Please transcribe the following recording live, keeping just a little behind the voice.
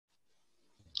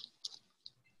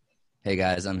Hey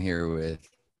guys, I'm here with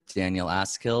Daniel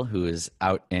Askill, who is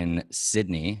out in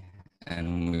Sydney,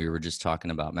 and we were just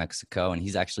talking about Mexico, and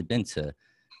he's actually been to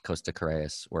Costa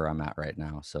Correas, where I'm at right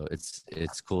now. So it's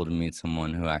cool to meet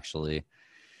someone who actually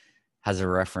has a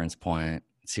reference point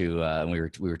to. We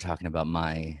were talking about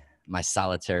my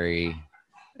solitary,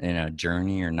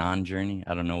 journey or non-journey.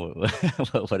 I don't know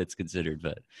what it's considered,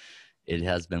 but it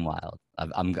has been wild.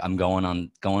 I'm going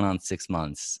on 6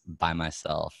 months by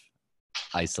myself,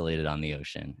 isolated on the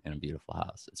ocean in a beautiful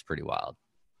house. It's pretty wild.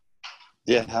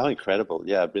 Yeah, how incredible.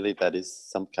 Yeah, really that is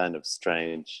some kind of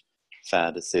strange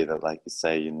fantasy that, like you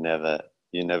say, you never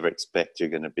expect you're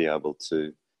going to be able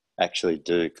to actually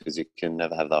do, because you can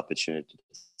never have the opportunity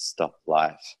to stop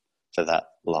life for that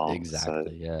long. So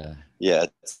Exactly. Yeah. yeah,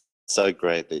 it's so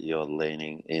great that you're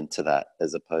leaning into that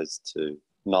as opposed to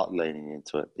not leaning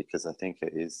into it, because I think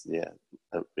it is, yeah,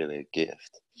 really a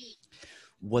gift.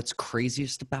 What's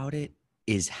craziest about it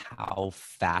is how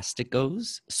fast it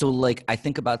goes. So like I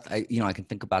can think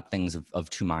about things of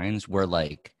two minds where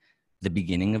like the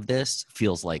beginning of this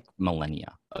feels like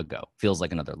millennia ago, feels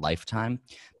like another lifetime.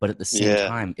 But at the same Yeah,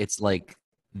 time, it's like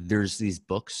there's these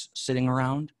books sitting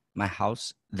around my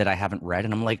house that I haven't read.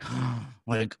 And I'm like,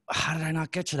 like, how did I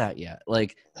not get to that yet?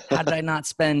 Like, how did I not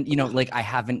spend, like I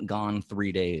haven't gone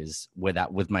 3 days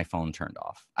with my phone turned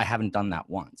off. I haven't done that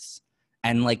once.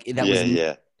 And like that was yeah,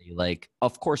 yeah, like,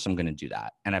 of course I'm going to do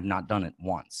that. And I've not done it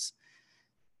once,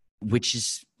 which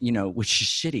is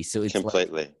shitty. So it's like,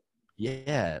 completely.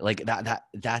 yeah, like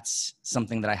that's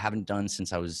something that I haven't done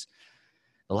since the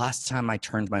last time I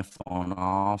turned my phone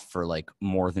off for like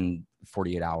more than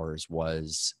 48 hours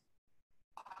was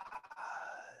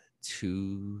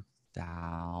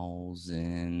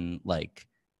 2000, like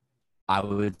I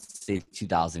would say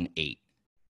 2008,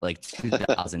 like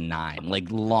 2009, like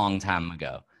long time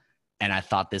ago. And I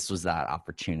thought this was that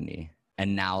opportunity.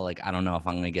 And now, like, I don't know if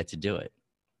I'm going to get to do it.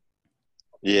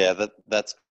 Yeah,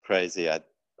 that's crazy.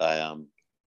 I'm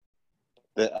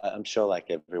sure,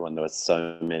 like everyone, there was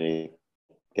so many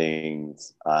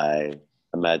things I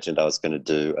imagined I was going to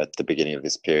do at the beginning of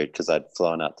this period, because I'd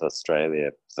flown out to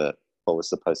Australia for what was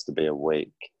supposed to be a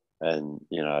week, and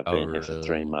I've Oh, been here for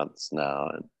three really? months now,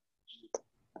 and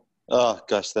oh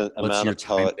gosh, the What's amount your of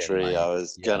time been poetry I like?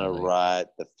 was Yeah, gonna like, write,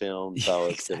 the films I yeah,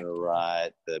 was gonna exactly.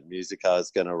 write, the music I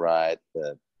was gonna write,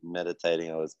 the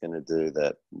meditating I was gonna do.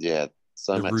 That yeah,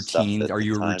 so The much stuff routine. that Are the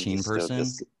you a time routine just still person?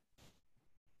 just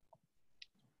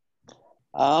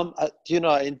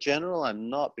in general, I'm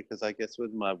not, because I guess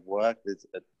with my work,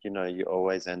 you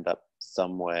always end up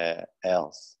somewhere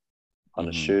else on a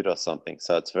Mm-hmm. shoot or something.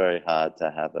 So it's very hard to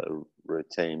have a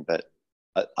routine. But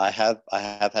I have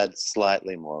had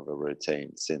slightly more of a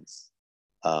routine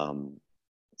um,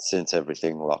 since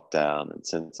everything locked down, and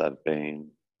since I've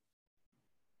been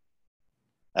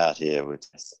out here, which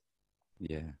has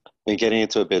Yeah. been getting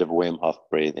into a bit of Wim Hof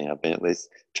breathing. I've been at least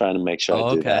trying to make sure I Oh,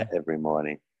 do that okay. every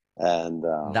morning. And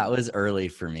That was early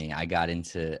for me. I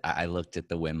looked at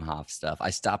the Wim Hof stuff. I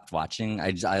stopped watching.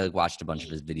 I like watched a bunch of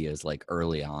his videos like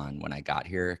early on when I got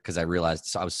here because I realized,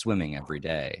 so I was swimming every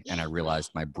day and I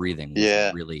realized my breathing was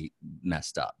yeah, really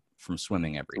messed up from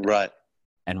swimming every day. right.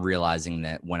 And realizing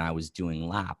that when I was doing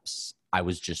laps, I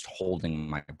was just holding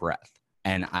my breath.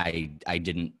 And I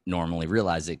didn't normally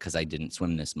realize it because I didn't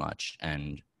swim this much.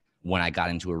 And when I got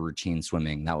into a routine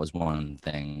swimming, that was one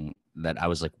thing that I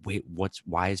was like, wait,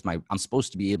 I'm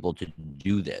supposed to be able to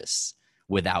do this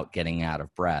without getting out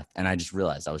of breath. And I just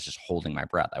realized I was just holding my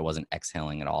breath. I wasn't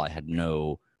exhaling at all. I had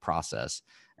no process.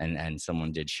 And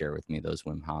someone did share with me those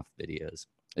Wim Hof videos.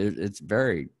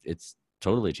 It's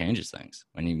totally changes things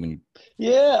when you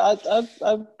Yeah, I've got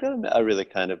to admit, I've really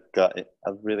got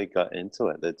into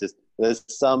it. There's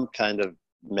some kind of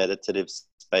meditative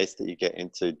space that you get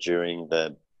into during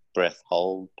the breath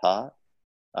hold part.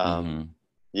 Um, mm-hmm.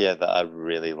 yeah, that I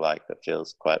really like. That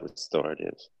feels quite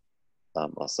restorative,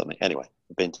 or something. Anyway,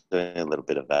 I've been doing a little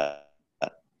bit of that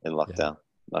in Yeah. lockdown,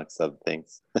 amongst other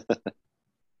things.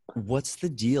 What's the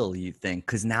deal, you think?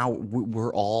 Because now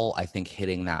we're all, I think,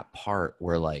 hitting that part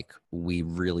where like we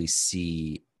really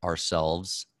see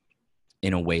ourselves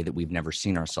in a way that we've never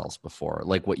seen ourselves before.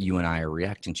 Like what you and I are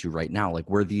reacting to right now. Like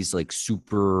we're these like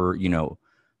super,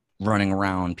 running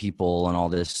around people and all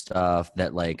this stuff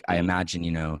that like I Mm,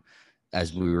 imagine,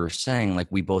 as we were saying, like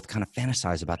we both kind of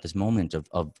fantasize about this moment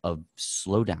of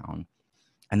slowdown.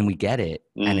 And then we get it,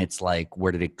 and mm, it's like,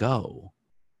 where did it go?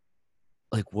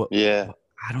 Like yeah. what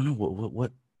I don't know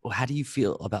how do you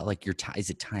feel about like your time? Is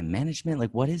it time management?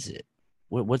 Like what is it?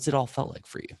 What's it all felt like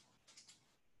for you?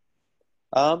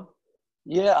 Um,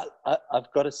 yeah,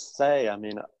 I've got to say, I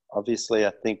mean, obviously,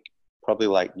 I think probably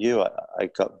like you, I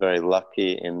got very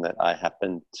lucky in that I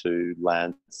happened to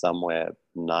land somewhere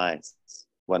nice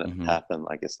when it happened.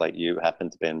 I guess like you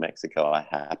happened to be in Mexico. I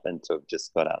happened to have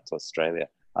just got out to Australia.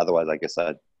 Otherwise, I guess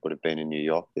I would have been in New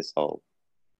York this whole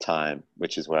time,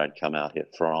 which is where I'd come out here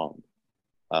from.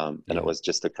 And it was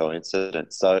just a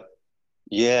coincidence. So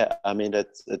yeah, I mean,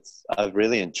 I've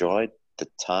really enjoyed the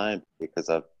time because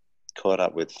I've caught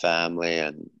up with family,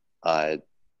 and I'd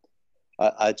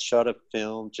shot a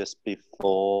film just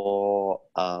before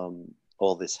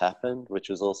all this happened, which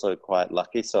was also quite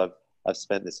lucky. So I've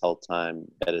spent this whole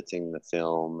time editing the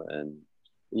film, and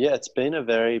yeah, it's been a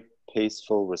very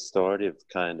peaceful, restorative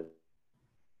kind of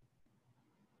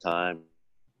time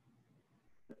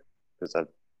because I've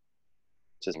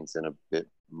just in a bit,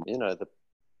 the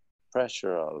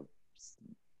pressure of,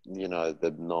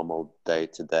 the normal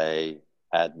day-to-day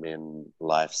admin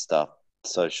life stuff,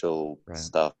 social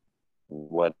stuff,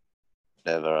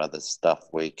 whatever other stuff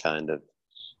we kind of,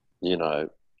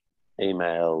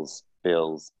 emails,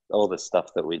 bills, all the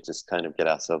stuff that we just kind of get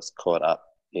ourselves caught up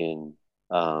in,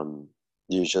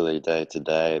 usually day to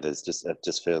day. It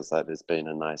just feels like there's been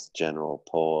a nice general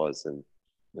pause, and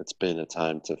it's been a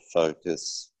time to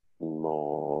focus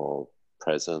more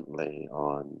presently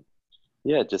on,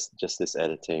 just this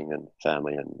editing and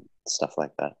family and stuff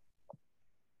like that.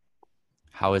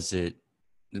 How is it?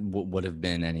 What have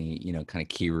been any, kind of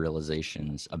key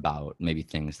realizations about maybe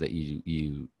things that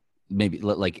you maybe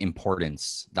like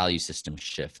importance, value system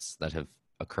shifts that have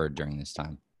occurred during this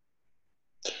time?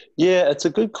 Yeah, it's a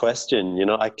good question.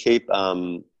 I keep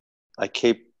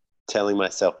telling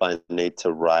myself I need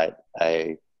to write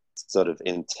a sort of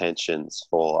intentions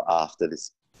for after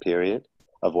this period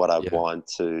of what I want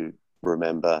to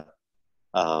remember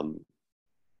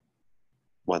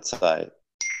once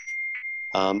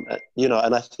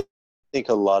and I think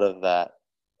a lot of that,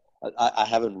 I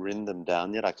haven't written them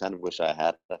down yet. I kind of wish I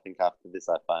had. I think after this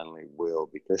I finally will,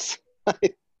 because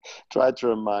I tried to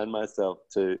remind myself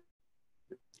to.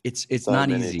 It's so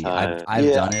not easy. I've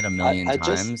done it a million times.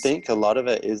 I just think a lot of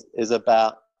it is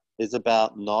about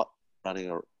not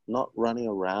running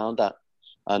around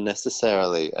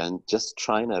unnecessarily, and just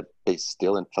trying to be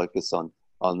still and focus on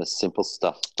the simple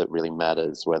stuff that really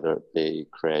matters, whether it be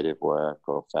creative work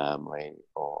or family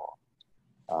or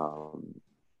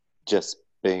just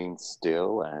being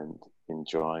still and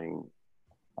enjoying.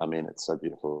 I mean, it's so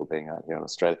beautiful being out here in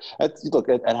Australia.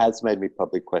 It has made me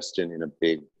probably question in a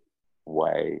big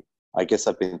way. I guess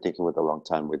I've been thinking with a long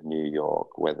time with New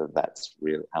York, whether that's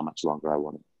really how much longer I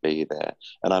want to be there.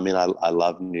 And I mean, I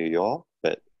love New York,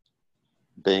 but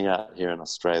being out here in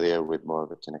Australia with more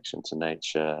of a connection to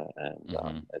nature and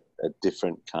a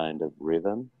different kind of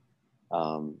rhythm.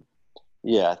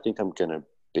 I think I'm going to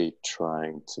be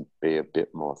trying to be a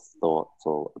bit more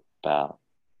thoughtful about,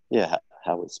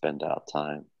 how we spend our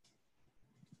time.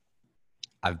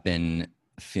 I've been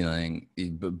feeling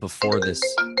before this.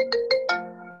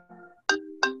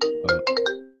 Oh.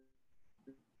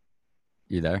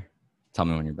 You there? Tell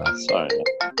me when you're back. Sorry.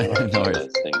 No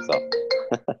worries. Things up.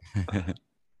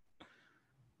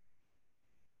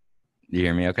 You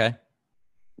hear me okay?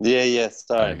 Yeah.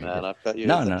 Sorry, man. I've got you.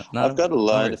 No. I've got to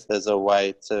learn if there's a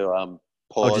way to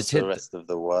pause just hit the rest of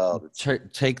the world.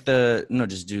 Take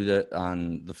just do the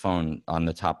on the phone on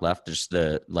the top left, just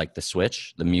the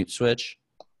switch, the mute switch.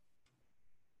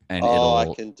 And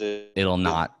it'll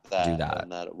not do that.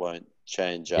 And that it won't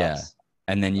change us. Yeah.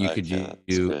 And then you could do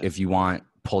if you want,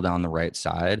 pull down the right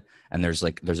side, and there's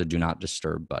a do not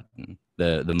disturb button.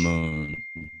 The moon.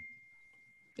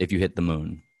 If you hit the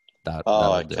moon,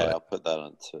 that'll do it. I'll put that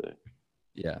on too.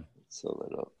 Yeah. It's a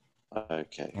little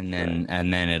okay. And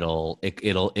then it'll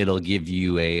give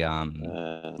you a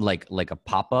like a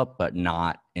pop-up, but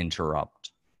not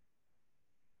interrupt.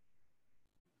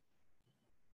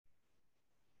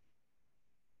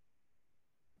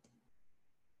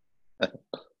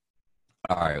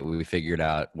 All right, we figured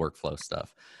out workflow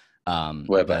stuff.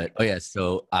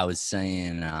 So I was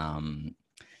saying,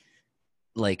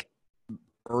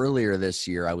 earlier this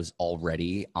year, I was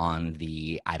already on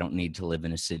the I don't need to live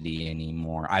in a city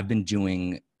anymore. I've been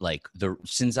doing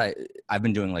I've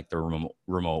been doing the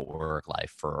remote work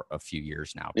life for a few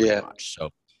years now, pretty much. So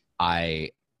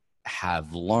I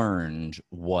have learned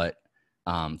what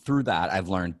through that I've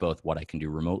learned both what I can do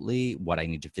remotely, what I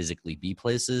need to physically be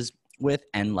places with,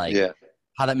 and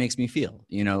how that makes me feel,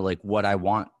 what I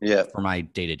want for my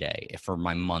day-to-day, for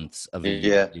my months of a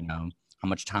year, how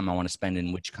much time I want to spend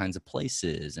in which kinds of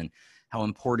places, and how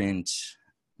important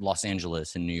Los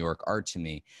Angeles and New York are to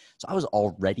me. So I was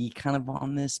already kind of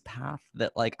on this path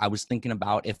that like I was thinking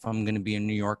about, if I'm going to be in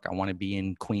New York, I want to be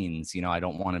in Queens. You know, I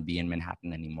don't want to be in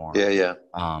Manhattan anymore. Yeah.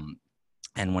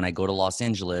 And when I go to Los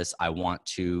Angeles, I want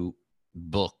to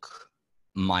book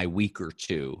my week or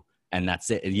two, and that's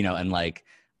it. You know, and like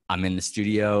I'm in the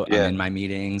studio, I'm in my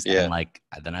meetings, and like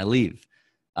then I leave.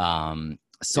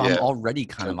 So I'm already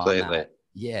kind of on that.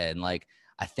 Yeah, and like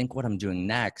I think what I'm doing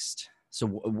next. So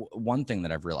one thing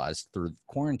that I've realized through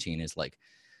quarantine is like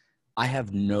I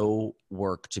have no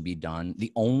work to be done.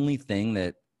 The only thing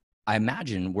that I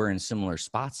imagine we're in similar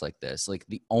spots like this, like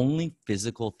the only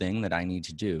physical thing that I need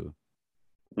to do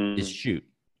is shoot.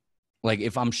 Like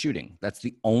if I'm shooting, that's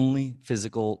the only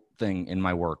physical thing in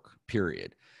my work,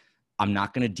 period. I'm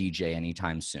not going to DJ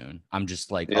anytime soon. I'm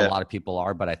just like a lot of people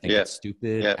are, but I think it's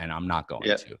stupid and I'm not going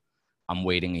to. I'm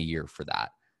waiting a year for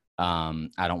that.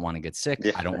 I don't want to get sick.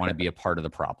 I don't want to be a part of the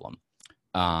problem.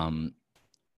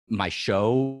 My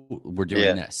show, we're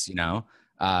doing this, you know,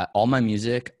 all my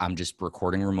music, I'm just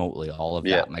recording remotely, all of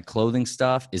that. My clothing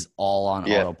stuff is all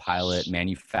on autopilot,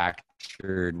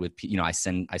 manufactured with, you know, I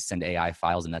send AI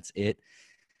files and that's it.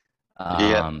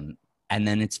 And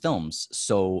then it's films.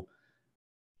 So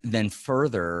then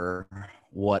further,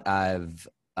 what I've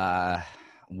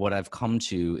come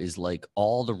to is like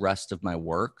all the rest of my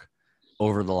work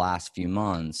over the last few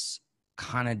months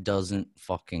kind of doesn't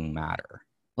fucking matter.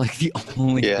 Like the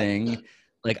only thing,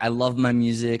 like I love my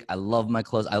music, I love my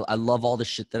clothes, I love all the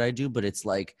shit that I do, but it's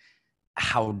like,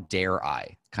 how dare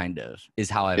I kind of is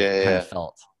how I've kind of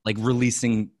felt like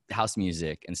releasing house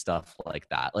music and stuff like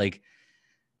that. Like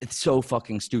it's so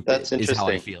fucking stupid is how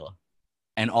I feel.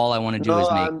 And all I want to do is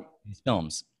make these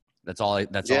films. That's all I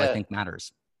think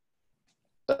matters.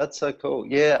 That's so cool.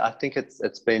 Yeah, I think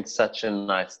it's been such a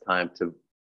nice time to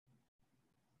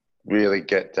really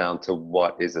get down to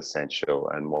what is essential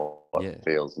and what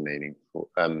feels meaningful,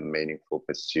 meaningful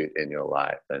pursuit in your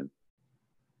life. And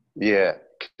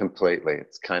completely.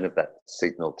 It's kind of that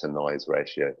signal to noise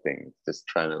ratio thing. Just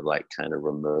trying to like kind of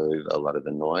remove a lot of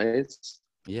the noise.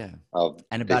 Yeah.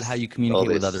 And about how you communicate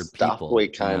with other people. We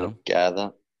kind of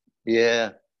gather.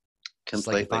 Yeah.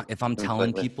 Completely. Like if I'm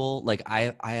telling people, like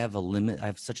I have a limit, I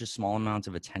have such a small amount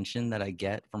of attention that I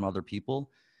get from other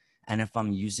people. And if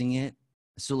I'm using it,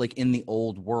 so like in the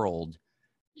old world,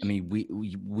 I mean,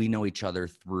 we know each other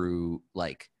through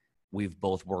like, we've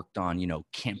both worked on, you know,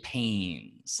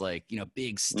 campaigns, like, you know,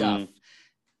 big stuff.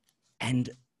 And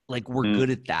like, we're good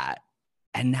at that.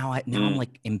 And now I'm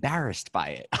like embarrassed by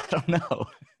it. I don't know.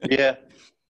 Yeah.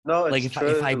 No, it's like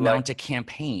if I mount a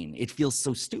campaign, it feels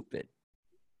so stupid.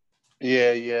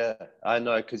 Yeah, I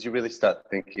know, because you really start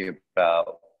thinking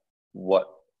about what's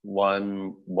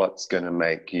going to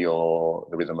make the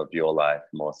rhythm of your life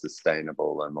more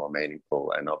sustainable and more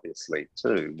meaningful, and obviously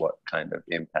too, what kind of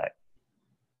impact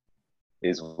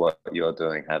is what you're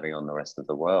doing having on the rest of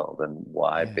the world, and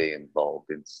why be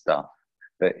involved in stuff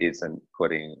that isn't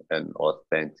putting an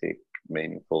authentic,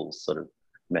 meaningful sort of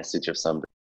message of some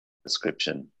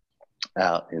description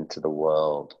out into the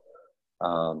world.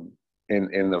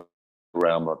 In the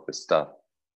realm of the stuff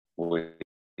we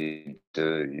do,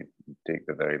 you think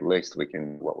the very least we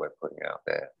can, what we're putting out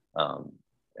there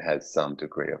has some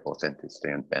degree of authenticity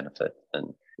and benefit,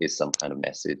 and is some kind of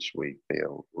message we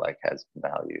feel like has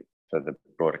value for the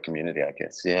broader community, I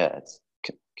guess. Yeah, it's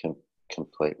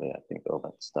completely, I think all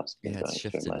that stuff's been going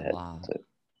through my head too.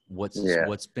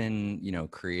 What's been, you know,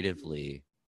 creatively,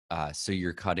 so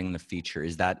you're cutting the feature,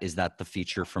 is that the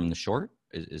feature from the short?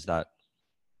 Is that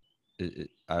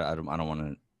I don't want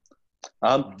to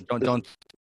don't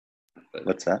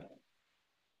what's that?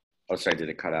 Oh, sorry, did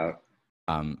it cut out?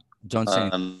 Don't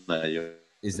say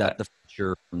is that the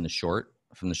feature from the short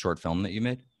film that you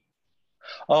made?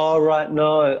 Oh, right.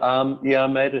 No. I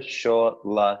made a short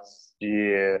last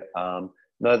year.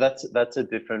 No, that's a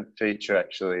different feature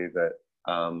actually that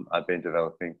I've been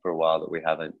developing for a while that we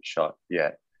haven't shot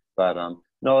yet. But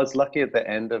no, I was lucky at the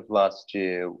end of last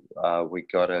year. We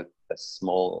got a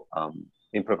small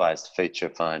improvised feature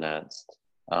financed.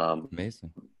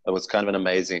 Amazing. It was kind of an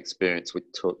amazing experience.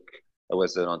 It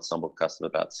was an ensemble cast of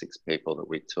about 6 people that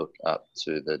we took up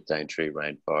to the Daintree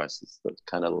rainforest. It's the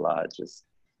kind of largest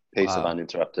piece of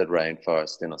uninterrupted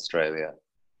rainforest in Australia.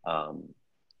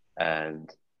 And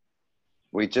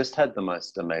we just had the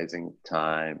most amazing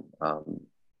time. It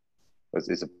was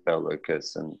Isabel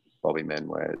Lucas and Bobby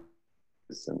Menwes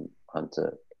and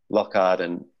Hunter Lockhart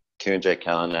and Kieran J.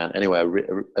 Callanan. Anyway,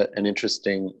 an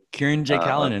interesting... Kieran J.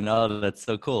 Callanan, oh, that's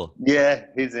so cool. Yeah,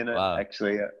 he's in it,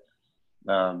 actually.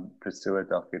 Priscilla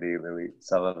Doherty, Lily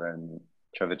Sullivan,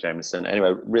 Trevor Jameson.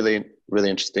 Anyway, really, really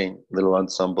interesting little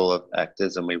ensemble of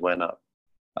actors, and we went up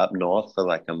north for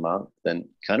like a month and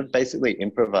kind of basically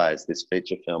improvised this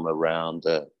feature film around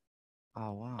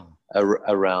Oh wow.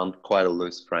 around quite a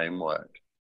loose framework.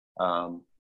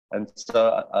 And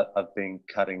so I've been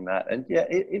cutting that. And yeah,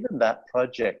 even that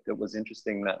project, it was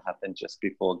interesting that happened just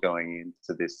before going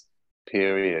into this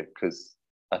period, because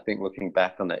I think looking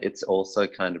back on that, it's also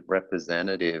kind of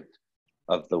representative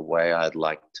of the way I'd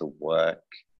like to work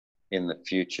in the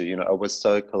future. You know, it was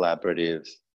so collaborative.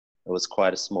 It was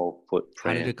quite a small How did it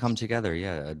footprint. come together?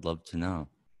 Yeah, I'd love to know.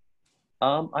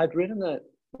 I'd written it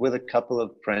with a couple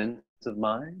of friends of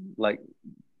mine, like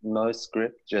no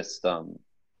script, just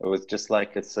it was just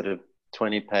like a sort of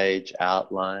 20-page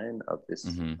outline of this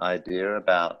Mm-hmm. idea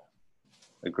about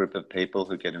a group of people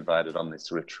who get invited on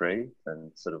this retreat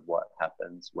and sort of what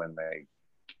happens when they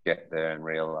get there and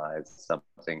realize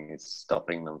something is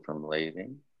stopping them from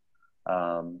leaving.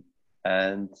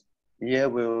 And yeah,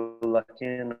 we were lucky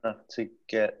enough to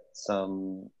get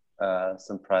some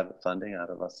private funding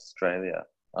out of Australia,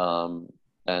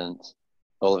 and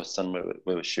all of a sudden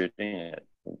we were shooting it,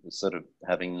 sort of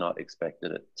having not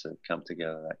expected it to come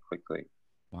together that quickly.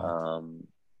 Wow.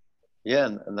 Yeah,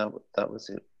 and that was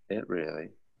it really.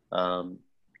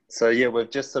 So yeah,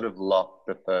 we've just sort of locked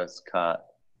the first cut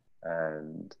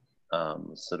and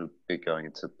sort of be going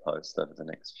into post over the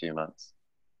next few months.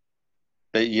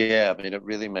 But yeah, I mean, it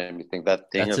really made me think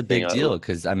that thing That's a of being big deal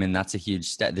because I mean that's a huge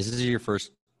step. This is your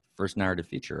first narrative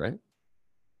feature, right?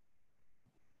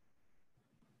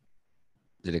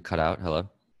 Did it cut out? Hello?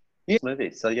 yeah,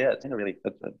 movie. So yeah, it's been a really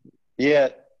yeah.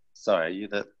 Sorry, you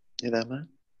there, man?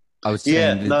 I was saying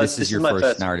Yeah, that no, this is this is your my first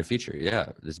first. narrative feature. Yeah,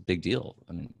 this is a big deal.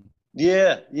 I mean,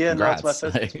 Yeah, no, it's my congrats.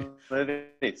 first Like,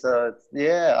 movie. So it's,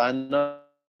 yeah, I know.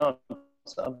 I'm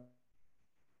so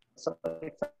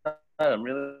excited. I'm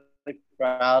really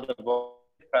proud of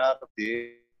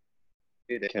the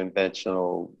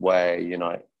conventional way. You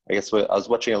know, I guess I was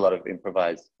watching a lot of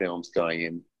improvised films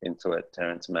going into it,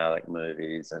 Terrence Malick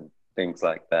movies and things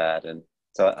like that, and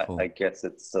so I cool. guess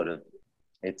it's sort of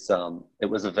it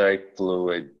was a very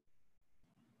fluid,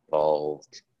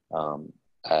 evolved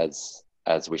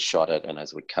as we shot it and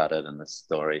as we cut it, and the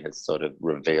story has sort of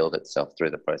revealed itself through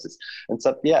the process. And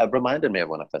so, yeah, it reminded me of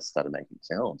when I first started making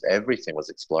films. Everything was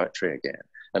exploratory again.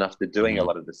 And after doing a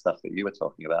lot of the stuff that you were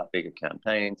talking about, bigger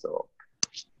campaigns or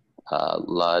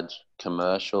large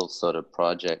commercial sort of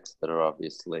projects that are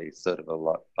obviously sort of a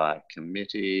lot by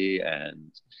committee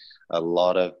and a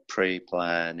lot of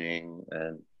pre-planning,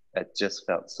 and it just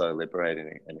felt so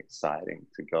liberating and exciting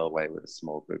to go away with a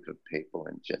small group of people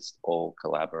and just all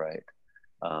collaborate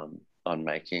on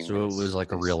making So it was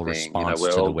like a this real thing. You know, response we're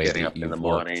to the all way getting that up in the you've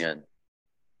morning worked. and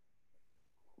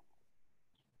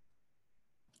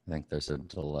I think there's a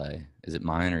delay. Is it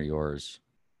mine or yours?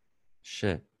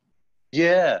 Shit.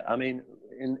 yeah, I mean,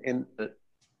 in the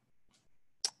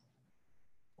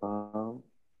oh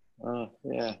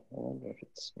yeah, I wonder if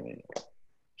it's me.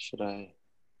 Should I?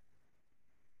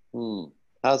 Hmm.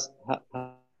 How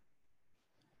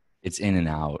It's in and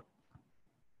out.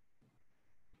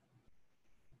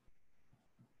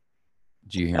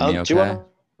 Do you hear me do you okay? want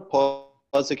to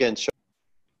pause again? Sure.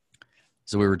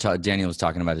 So we were Daniel was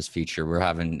talking about his feature. We're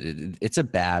having it's a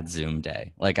bad Zoom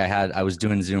day. Like I was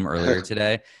doing Zoom earlier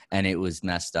today and it was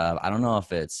messed up. I don't know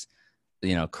if it's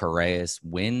Correa's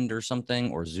wind or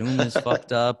something, or Zoom is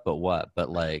fucked up, but what? But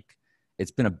like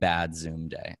it's been a bad Zoom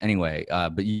day. Anyway,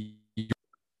 but you're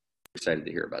excited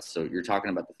to hear about. So you're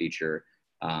talking about the feature,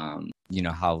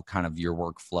 how kind of your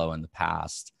workflow in the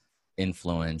past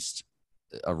influenced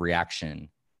a reaction,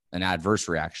 an adverse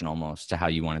reaction almost to how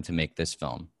you wanted to make this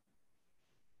film.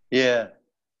 Yeah,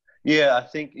 yeah. I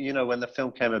think when the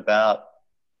film came about,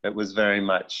 it was very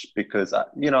much because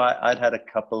I'd had a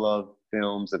couple of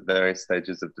films at various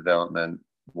stages of development,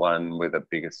 one with a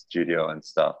bigger studio and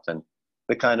stuff, and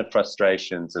the kind of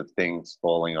frustrations of things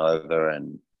falling over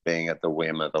and being at the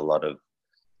whim of a lot of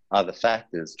other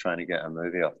factors trying to get a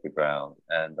movie off the ground.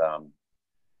 And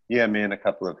yeah, me and a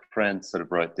couple of friends sort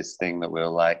of wrote this thing that we were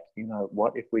like,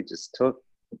 what if we just took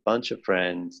a bunch of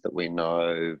friends that we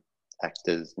know,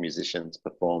 actors, musicians,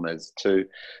 performers, to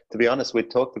be honest, we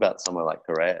talked about somewhere like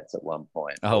Correa's at one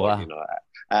point, Oh or wow,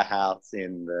 a house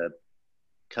in the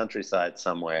countryside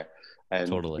somewhere. And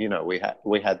totally.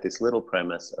 we had this little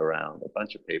premise around a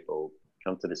bunch of people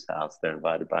come to this house, they're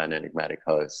invited by an enigmatic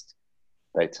host,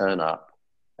 they turn up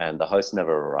and the host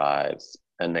never arrives,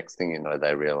 and next thing you know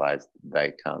they realize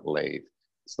they can't leave.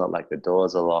 It's not like the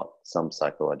doors are locked, some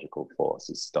psychological force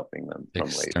is stopping them from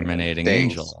leaving, and Exterminating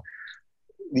things angel.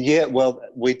 Yeah, well,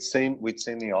 we'd seen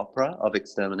the opera of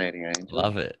Exterminating Angels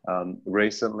Love it.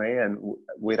 recently, and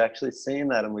we'd actually seen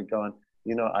that, and we'd gone,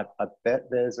 I bet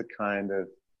there's a kind of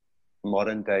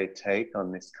modern day take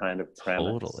on this kind of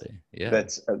premise Totally. Yeah.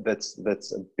 that's a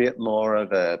bit more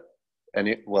of an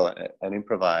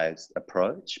improvised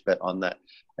approach, but on that.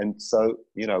 And so,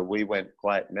 we went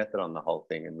quite method on the whole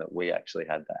thing, in that we actually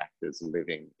had the actors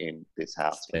living in this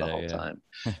house for Stay the there, whole yeah. time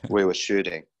we were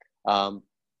shooting.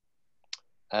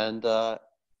 And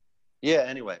yeah,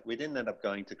 anyway, we didn't end up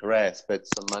going to Correas, but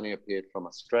some money appeared from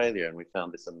Australia, and we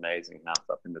found this amazing house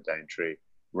up in the Daintree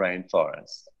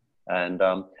rainforest, and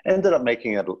ended up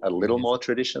making it a little more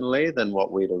traditionally than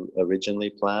what we'd originally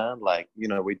planned. Like,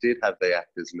 we did have the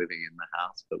actors living in the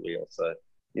house, but we also,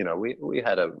 we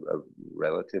had a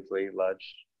relatively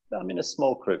large, a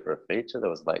small crew for a feature. There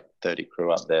was like 30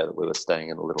 crew up there that we were staying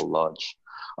in a little lodge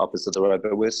opposite the road,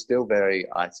 but we're still very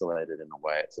isolated in a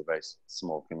way. It's a very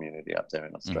small community up there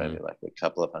in Australia, like a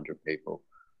couple of hundred people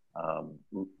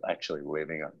actually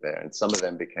living up there. And some of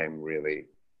them became really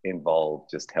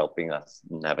involved, just helping us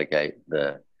navigate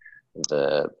the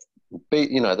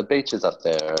the beaches up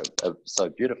there are so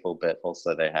beautiful, but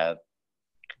also they have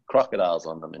crocodiles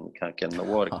on them, and you can't get in the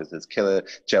water because there's killer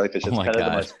jellyfish. Oh It's my kind of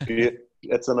God.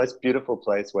 it's the most beautiful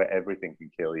place where everything can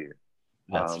kill you.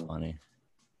 That's funny.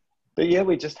 But yeah,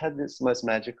 we just had this most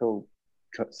magical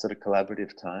sort of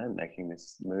collaborative time making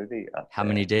this movie up How there.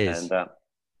 many days?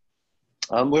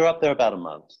 And we were up there about a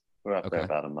month.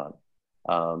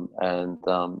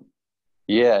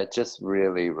 Yeah, it just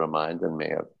really reminded me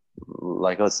of,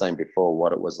 like I was saying before,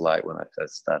 what it was like when I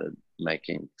first started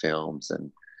making films, and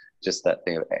just that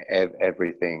thing of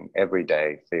everything every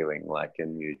day feeling like a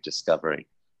new discovery,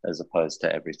 as opposed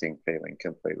to everything feeling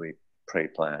completely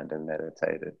pre-planned and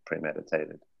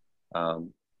premeditated.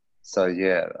 So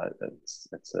yeah,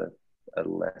 it's a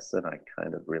lesson I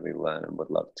kind of really learned and would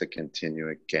love to continue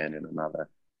again in another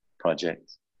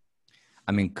project.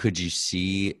 I mean, could you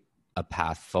see a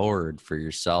path forward for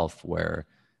yourself where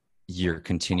you're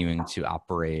continuing to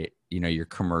operate, your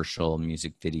commercial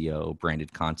music video,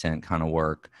 branded content kind of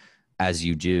work as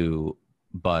you do,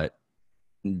 but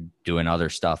doing other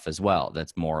stuff as well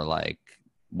that's more like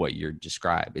what you're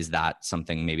described? Is that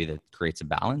something maybe that creates a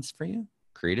balance for you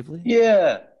creatively?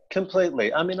 Yeah,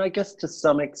 completely. I guess to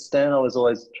some extent I was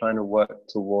always trying to work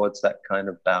towards that kind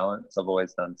of balance. I've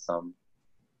always done some,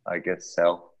 I guess,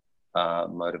 self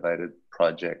motivated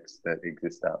projects that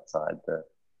exist outside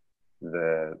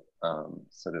the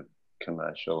sort of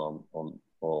commercial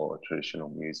or traditional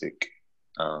music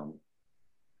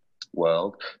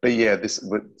world. But yeah, this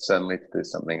would certainly, to do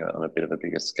something on a bit of a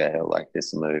bigger scale like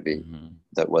this movie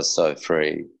that was so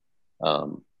free.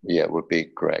 Yeah, it would be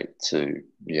great to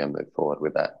move forward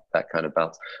with that kind of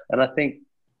balance. And I think,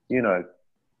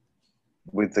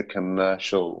 with the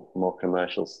more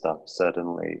commercial stuff,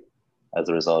 certainly as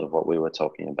a result of what we were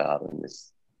talking about, and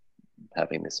this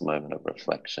having this moment of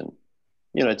reflection,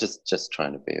 just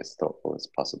trying to be as thoughtful as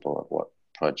possible of what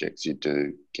projects you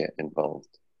do get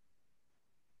involved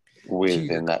with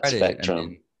in that credit,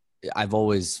 spectrum. I've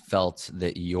always felt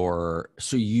that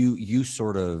you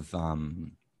sort of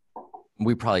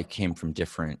we probably came from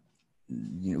different,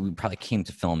 we probably came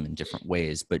to film in different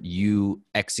ways, but you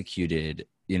executed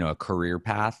a career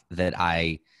path that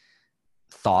I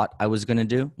thought I was going to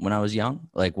do when I was young.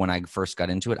 Like when I first got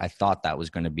into it, I thought that was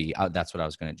going to be, that's what I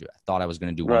was going to do. I thought I was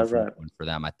going to do one for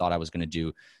them. I thought I was going to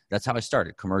do, that's how I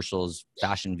started: commercials,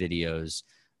 fashion videos,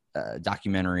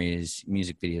 documentaries,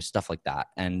 music videos, stuff like that.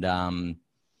 And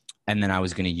then I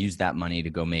was going to use that money to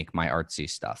go make my artsy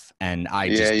stuff. And I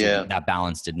that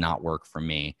balance did not work for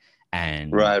me.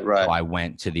 And so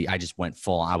I just went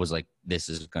full. I was like, this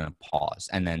is going to pause.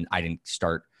 And then I didn't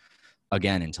start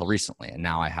again until recently. And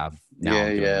now I'm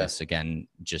doing this again,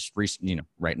 just recently,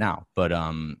 right now. But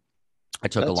I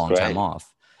took a long time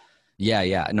off.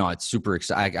 Yeah. No, it's super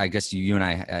exciting. I guess you and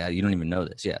I, you don't even know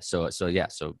this. Yeah. So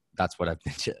that's what I've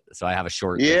been to. So I have a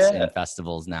short that's in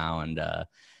festivals now, and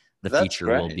the feature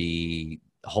will be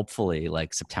hopefully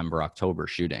like September, October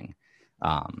shooting.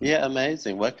 Yeah,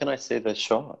 amazing. Where can I see the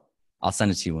short? I'll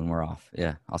send it to you when we're off.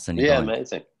 Yeah, I'll send you. Yeah,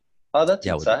 amazing. Oh, that's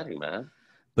exciting, man.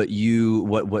 But you,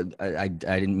 what I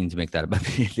didn't mean to make that about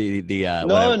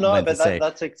no, but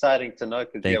that's exciting to know,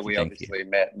 because we obviously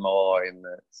met more in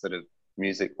the sort of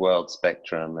music world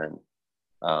spectrum, and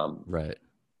right.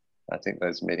 I think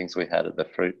those meetings we had at the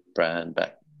fruit brand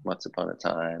back once upon a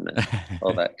time, and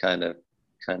all that kind of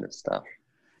stuff.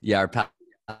 Yeah, our path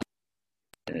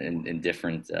in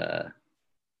different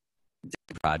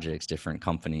projects, different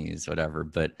companies, whatever.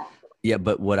 But yeah,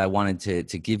 but what I wanted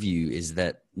to give you is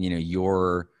that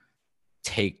your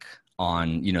take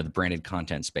on, you know, the branded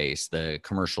content space, the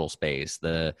commercial space,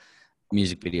 the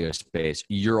music video space,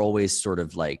 you're always sort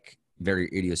of like very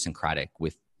idiosyncratic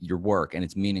with your work, and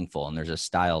it's meaningful and there's a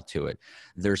style to it.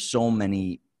 There's so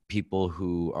many people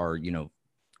who are, you know,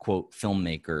 quote,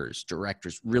 filmmakers,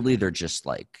 directors, really they're just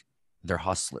like, they're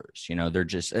hustlers, you know, they're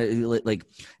just like,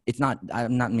 it's not,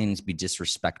 I'm not meaning to be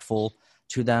disrespectful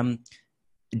to them,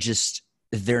 just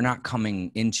they're not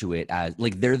coming into it as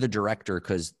like they're the director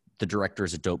because the director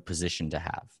is a dope position to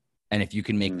have. And if you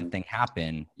can make the thing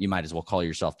happen, you might as well call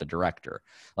yourself the director.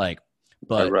 Like,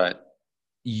 but right.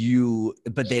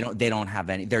 But they don't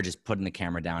have any, they're just putting the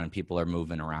camera down and people are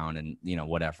moving around and, you know,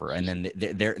 whatever. And then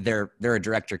they're a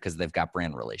director because they've got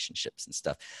brand relationships and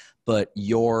stuff. But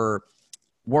your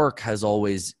work has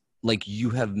always, like, you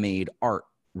have made art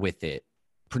with it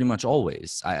pretty much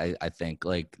always. I think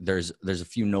like there's a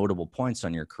few notable points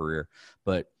on your career,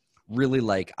 but really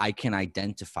like I can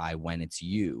identify when it's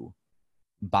you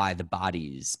by the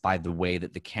bodies, by the way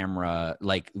that the camera,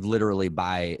 like literally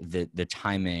by the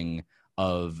timing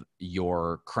of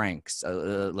your cranks,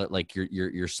 like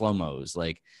your slow-mos,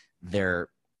 like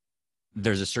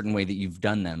there's a certain way that you've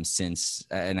done them since,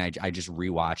 and I just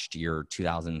rewatched your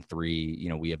 2003, you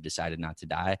know, We Have Decided Not to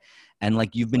Die. And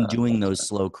like, you've been doing those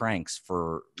slow cranks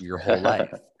for your whole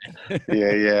life.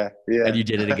 yeah. And you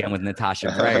did it again with Natasha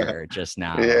Breyer just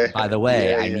now. Yeah, By the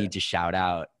way, I yeah. need to shout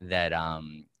out that,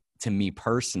 to me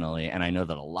personally, and I know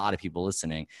that a lot of people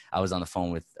listening, I was on the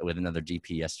phone with another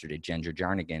DP yesterday, Ginger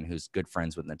Jarnigan, who's good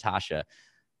friends with Natasha.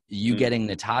 You getting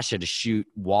Natasha to shoot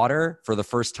water for the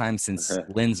first time since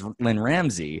Lynn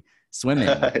Ramsey swimming,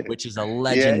 which is a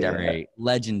legendary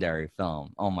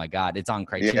film. Oh my God, it's on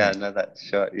Criterion. Yeah, I know that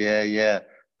shot. Yeah.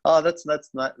 Oh, that's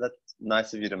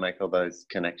nice of you to make all those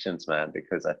connections, man.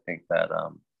 Because I think that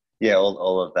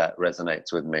all of that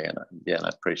resonates with me, and I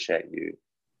appreciate you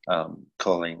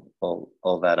calling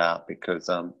all that out, because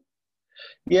I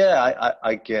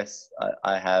guess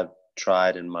I have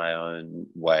tried in my own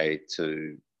way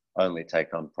to only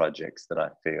take on projects that I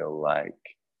feel like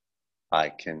I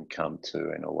can come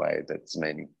to in a way that's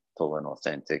meaningful and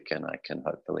authentic, and I can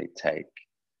hopefully take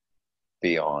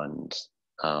beyond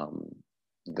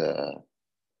the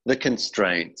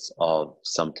constraints of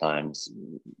sometimes,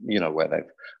 you know, where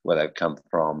they've come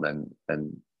from,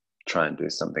 and try and do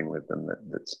something with them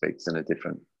that speaks in a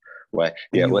different way.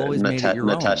 Yeah, always made it your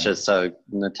Natasha's own.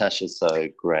 Natasha's so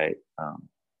great.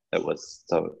 It was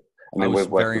so. I mean, we've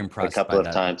worked a couple of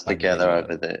times together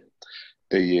over the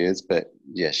years, but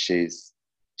yeah, she's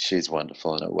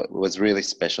wonderful, and it was really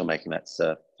special making that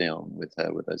surf film with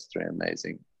her, with those three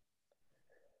amazing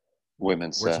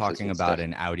women. We're talking about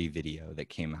an Audi video that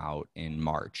came out in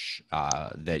March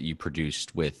that you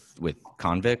produced with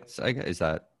Convicts. Is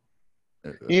that?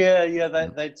 Yeah.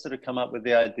 They'd sort of come up with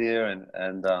the idea,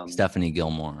 and Stephanie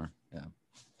Gilmore.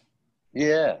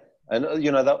 Yeah, and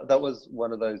you know that was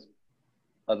one of those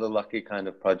other lucky kind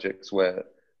of projects where,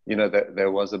 you know,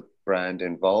 there was a brand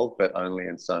involved, but only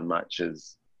in so much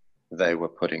as they were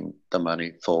putting the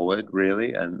money forward,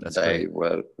 really, and they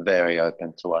were very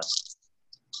open to us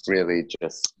really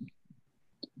just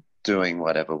doing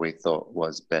whatever we thought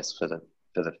was best for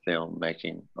the film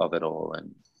making of it all,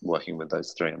 and working with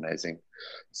those three amazing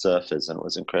surfers. And it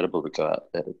was incredible to go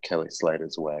out there to Kelly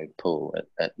Slater's wave pool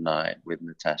at night with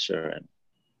Natasha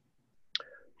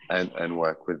and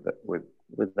work with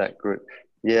that group.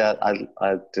 Yeah,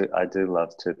 I do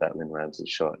love too that Lynn Ramsey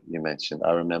shot you mentioned.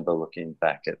 I remember looking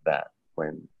back at that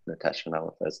when Natasha and I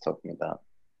were first talking about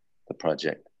the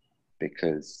project,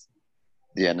 because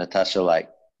Natasha, like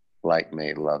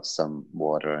me, loves some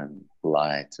water and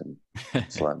light and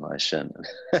slow motion.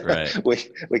 Right.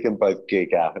 we can both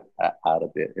geek out a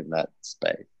bit in that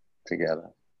space together.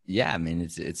 Yeah, I mean,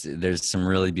 it's there's some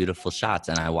really beautiful shots,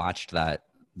 and I watched that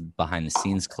behind the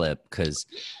scenes clip because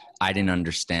I didn't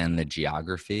understand the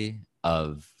geography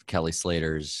of Kelly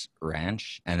Slater's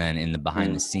ranch, and then in the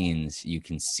behind the scenes, you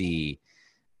can see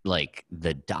like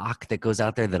the dock that goes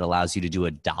out there that allows you to do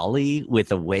a dolly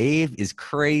with a wave is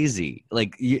crazy.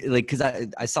 Because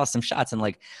I saw some shots, and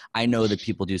like I know that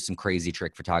people do some crazy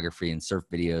trick photography and surf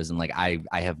videos, and like I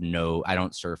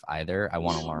don't surf either. I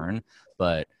want to learn,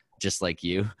 but just like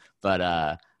you,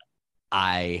 but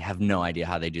I have no idea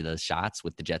how they do those shots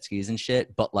with the jet skis and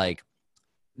shit. But like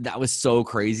that was so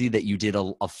crazy that you did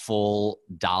a full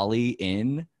dolly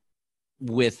in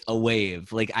with a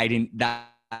wave. Like I didn't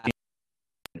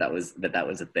that was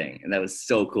a thing, and that was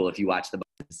so cool. If you watch the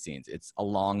scenes, it's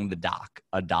along the dock,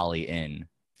 a dolly in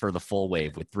for the full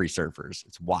wave with three surfers.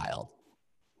 It's wild.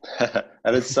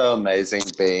 And it's so amazing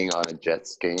being on a jet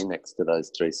ski next to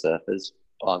those three surfers,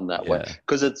 on that wave, Yeah.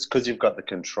 because you've got the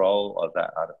control of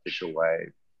that artificial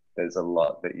wave. There's a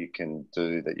lot that you can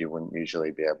do that you wouldn't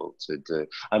usually be able to do.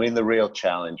 I mean, the real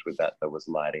challenge with that though was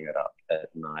lighting it up at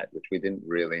night, which we didn't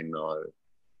really know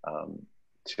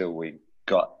till we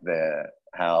got there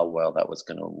how well that was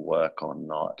going to work or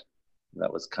not.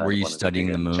 That was kind Were of you one of the studying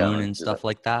bigger the moon and challenges. stuff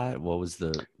like that? What was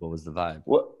the vibe?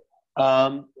 Well,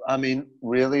 I mean,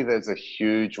 really, there's a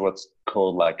huge what's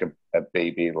called like a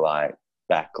BB light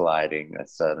backlighting a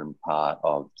certain part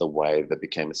of the wave that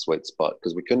became a sweet spot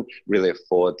because we couldn't really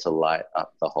afford to light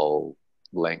up the whole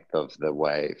length of the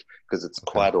wave because it's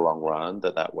Okay. quite a long run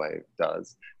that wave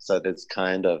does. So there's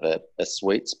kind of a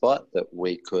sweet spot that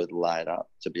we could light up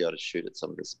to be able to shoot at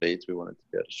some of the speeds we wanted to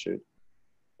be able to shoot.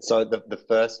 So the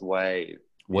first wave,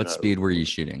 What speed were you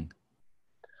shooting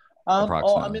I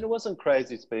approximately? mean, it wasn't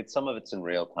crazy speed. Some of it's in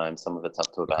real time. Some of it's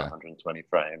up to about Okay. 120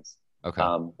 frames. Okay.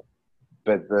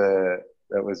 But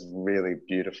it was really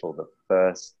beautiful.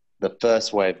 The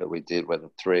first wave that we did, where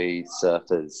the three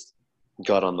surfers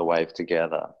got on the wave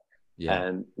together, Yeah.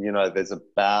 and there's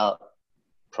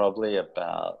probably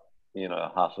about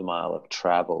half a mile of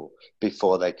travel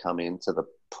before they come into the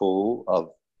pool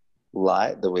of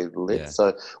light that we lit. Yeah.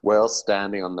 So we're all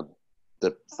standing on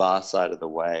the far side of the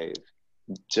wave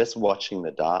just watching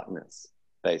the darkness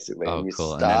basically, Oh, and you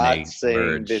cool. And then they start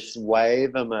seeing this merge.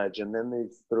 wave emerge, and then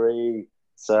these three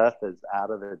surfers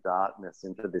out of the darkness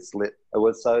into this lit. It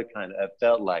was so it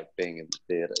felt like being in the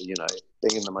theater,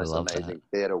 being in the I most love that. amazing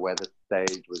theater where the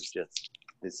stage was just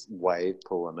this wave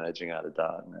pool emerging out of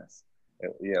darkness.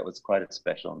 It was quite a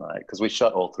special night because we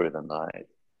shot all through the night,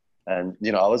 and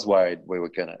I was worried we were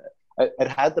gonna. It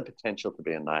had the potential to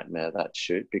be a nightmare, that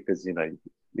shoot, because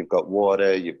you've got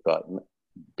water, you've got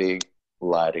big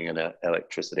lighting and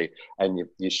electricity, and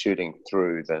you're shooting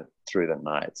through the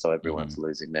night, so everyone's Hmm.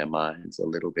 losing their minds a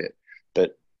little bit.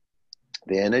 But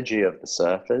the energy of the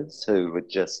surfers who were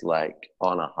just like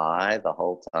on a high the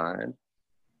whole time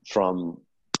from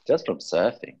from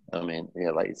surfing. I mean,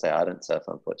 like you say, I don't surf,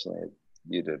 unfortunately.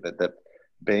 You do, but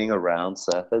being around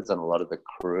surfers, and a lot of the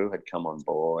crew had come on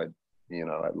board,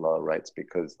 at lower rates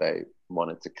because they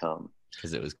wanted to come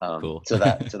Because it was cool. to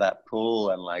that pool.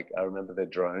 And like I remember the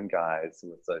drone guys who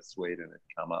were so sweet and had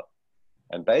come up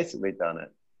and basically done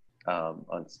it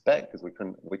on spec because we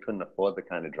couldn't afford the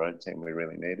kind of drone team we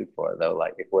really needed for it. They were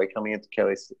like, if we're coming into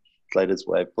Kelly Slater's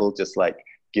wave pool, just like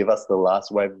give us the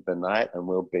last wave of the night and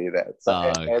we'll be there. So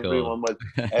Oh, cool.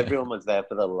 everyone was there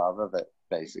for the love of it,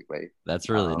 basically. That's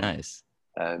really Um, nice.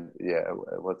 and yeah,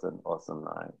 it was an awesome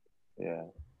night. Yeah.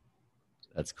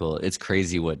 That's cool. It's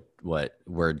crazy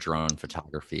where drone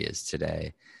photography is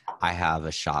today. I have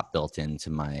a shot built into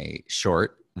my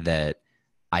short that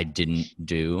I didn't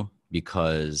do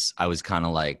because I was kind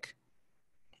of like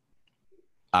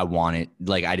I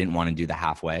didn't want to do the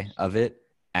halfway of it,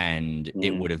 and it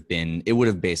Mm. would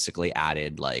have basically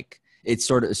added like it's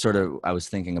sort of I was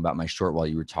thinking about my short while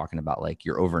you were talking about like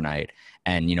your overnight,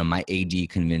 and my AD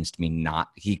convinced me not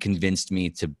he convinced me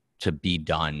to be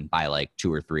done by like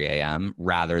 2 or 3 a.m.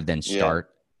 rather than Yeah.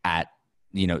 start at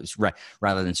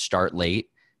rather than start late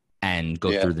and go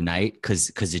Yeah. through the night because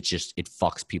it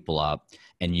fucks people up,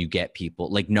 and you get people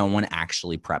like no one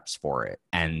actually preps for it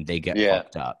and they get Yeah.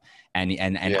 fucked up. And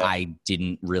Yeah. I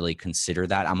didn't really consider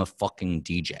that. I'm a fucking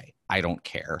DJ. I don't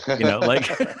care, like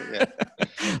Yeah.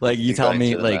 like you You're tell going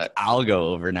me, through the like night. I'll go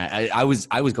overnight. I was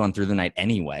going through the night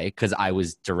anyway because I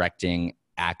was directing,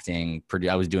 acting,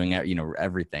 I was doing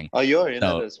everything. Oh, you're in it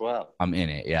So as well. I'm in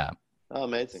it, yeah. Oh,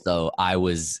 amazing. So I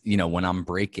was, when I'm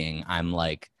breaking, I'm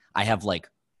like, I have like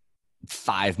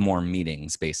 5 more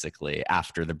meetings basically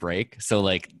after the break. So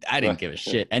like I didn't give a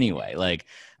shit anyway, like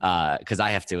because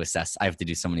I have to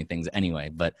do so many things anyway.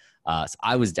 But so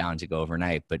I was down to go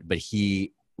overnight, but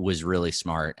he was really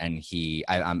smart, and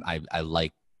I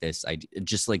like this idea.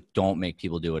 Just like don't make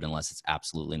people do it unless it's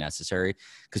absolutely necessary,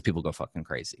 because people go fucking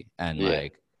crazy, and Yeah.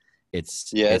 like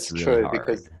it's Yeah, it's it's really true hard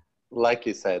because, like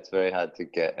you say, it's very hard to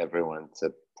get everyone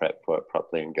to prep for it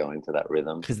properly and go into that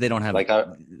rhythm. because they don't have Like, I,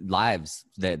 lives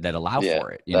that allow yeah,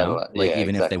 for it, like yeah,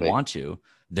 even if they exactly. want to,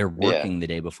 they're Yeah, working the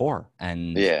day before,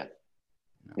 and yeah,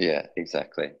 yeah,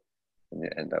 exactly. And you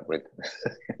end up with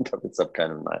some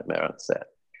kind of nightmare on set.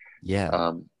 yeah.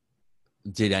 Um,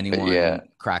 Did but yeah, anyone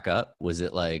crack up? Was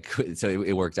it like so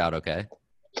it worked out okay?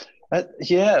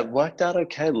 yeah, it worked out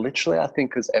okay. Literally, I think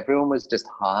because everyone was just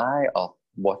high off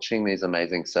watching these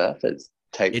amazing surfers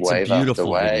take It's a wave after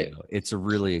beautiful wave. video. It's a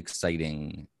really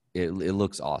exciting. It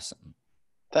looks awesome.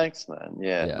 Thanks, man.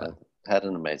 Yeah, Yeah. I had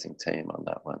an amazing team on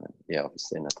that one. And yeah,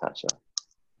 obviously Natasha.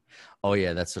 Oh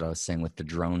yeah, that's what I was saying with the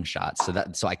drone shot.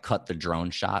 So I cut the drone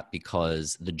shot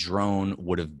because the drone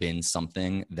would have been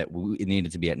something that it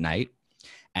needed to be at night,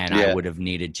 and I Yeah. would have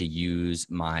needed to use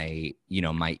my,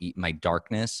 my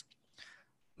darkness,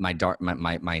 my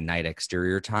night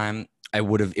exterior time. It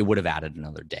would have added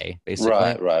another day basically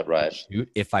to Right. shoot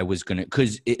if I was gonna,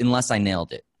 because unless I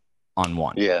nailed it on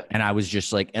one, Yeah. and I was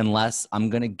just like, unless I'm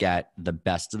gonna get the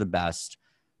best of the best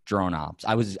drone ops,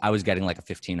 I was getting like a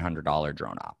 $1,500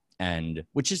 drone op, and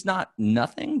which is not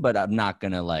nothing, but I'm not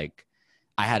gonna like.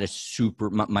 I had a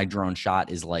my drone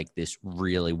shot is like this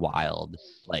really wild,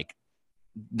 like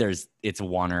it's a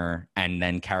oneer and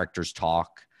then characters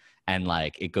talk and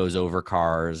like it goes over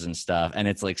cars and stuff, and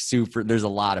it's like super, there's a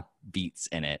lot of beats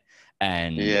in it,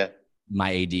 and Yeah.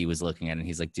 my AD was looking at it and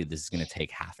he's like, dude, this is going to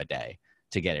take half a day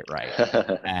to get it right.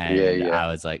 Yeah. And Yeah.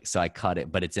 I was like, so I cut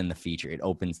it, but it's in the feature, it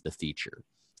opens the feature.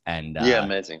 And Yeah.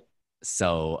 Amazing.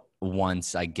 so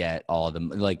once I get all the,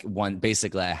 like,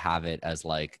 basically I have it as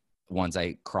like, once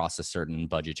I cross a certain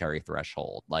budgetary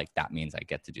threshold, like that means I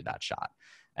get to do that shot.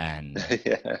 And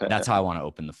that's how I want to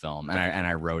open the film. And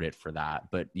I wrote it for that.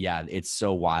 But yeah, it's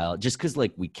so wild just because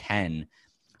like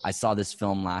I saw this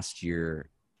film last year,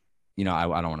 I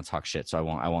don't want to talk shit, so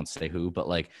I won't say who, but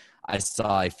like I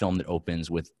saw a film that opens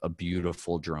with a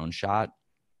beautiful drone shot.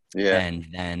 Yeah. And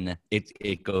then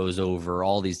it goes over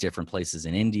all these different places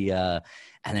in India,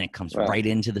 and then it comes right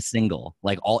into the single.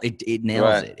 Like it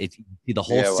nails it. It, you see the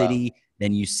whole city,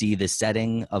 then you see the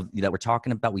setting of that we're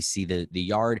talking about. We see the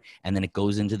yard, and then it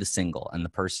goes into the single, and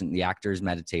the actor is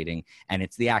meditating, and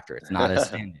it's the actor. It's not a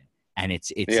stand-in, and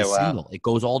it's a single. It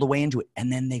goes all the way into it, and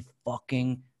then they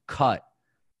fucking cut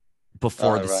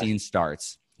before the scene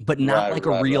starts, but not like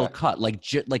a real cut, like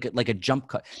like a jump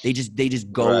cut. They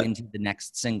just go into the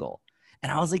next single,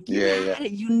 and I was like, you had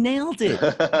it, you nailed it.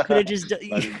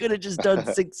 You could have just done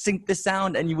sync the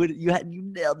sound, and you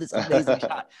nailed this amazing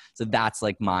shot. So that's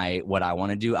like what I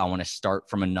want to do. I want to start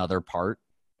from another part,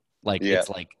 like it's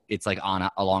like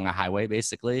along a highway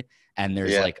basically, and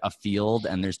there's like a field,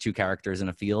 and there's two characters in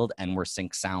a field, and we're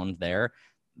sync sound there.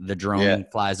 The drone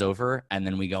flies over, and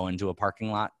then we go into a parking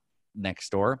lot next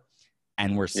door,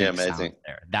 and we're sync sound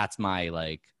there. That's my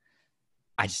like.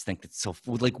 I just think it's so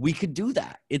like we could do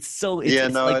that. It's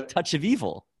like Touch of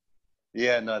Evil.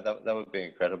 Yeah, no, that would be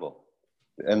incredible.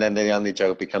 And then the only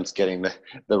joke becomes getting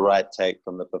the right take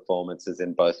from the performances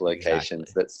in both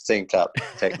locations that sync up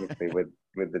technically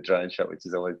with the drone shot, which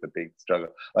is always the big struggle.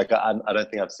 Like I don't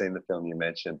think I've seen the film you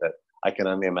mentioned, but I can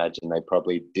only imagine they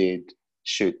probably did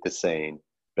shoot the scene,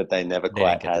 but they never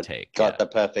quite got the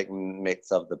perfect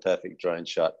mix of the perfect drone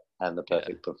shot and the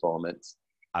perfect performance.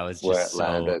 I was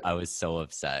so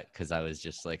upset because I was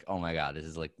just like, oh my God, this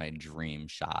is like my dream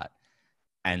shot.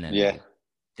 And then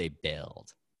they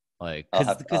bailed. Like,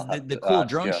 because the cool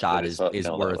drone shot is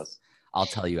worth, I'll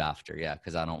tell you after. Yeah.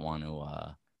 Cause I don't want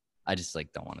to, I just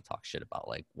like don't want to talk shit about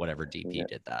like whatever DP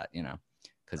did that,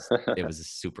 cause it was a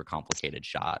super complicated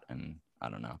shot, and I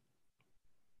don't know.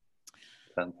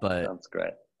 Sounds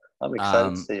great. I'm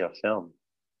excited to see your film.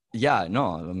 Yeah,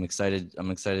 no, I'm excited.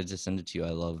 I'm excited to send it to you. I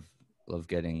love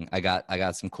getting. I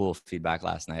got some cool feedback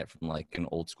last night from like an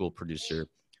old school producer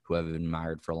who I've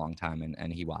admired for a long time,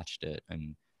 and he watched it,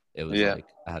 and it was like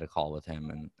I had a call with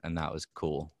him, and that was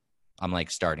cool. I'm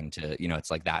like starting to,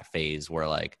 it's like that phase where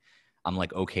like I'm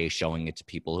like okay showing it to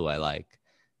people who I like,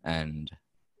 and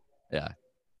yeah,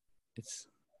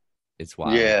 it's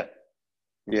wild. Yeah,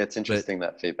 it's interesting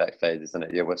that feedback phase, isn't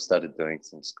it? Yeah, we've started doing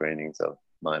some screenings of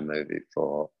my movie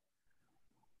for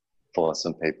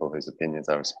some people whose opinions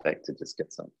I respect, to just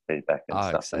get some feedback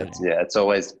and stuff. And it's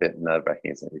always a bit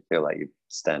nerve-wracking, isn't it? You feel like you're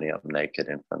standing up naked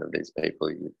in front of these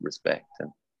people you respect. And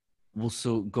well,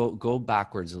 so go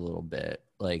backwards a little bit,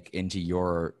 like into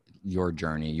your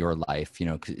journey, your life.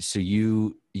 So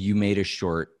you made a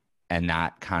short, and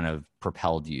that kind of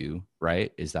propelled you,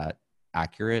 right? Is that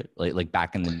accurate? Like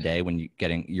back in the day when you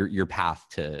getting your path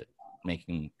to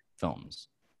making films.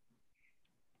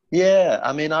 Yeah,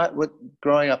 I mean,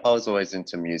 growing up, I was always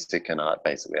into music and art,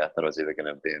 basically. I thought I was either going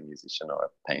to be a musician or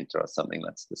a painter or something.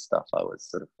 That's the stuff I was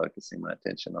sort of focusing my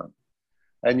attention on.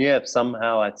 And yeah,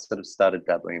 somehow I sort of started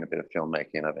dabbling in a bit of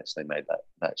filmmaking, and I've actually made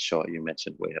that short you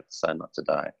mentioned, We Have Decided Not to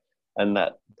Die. And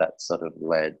that sort of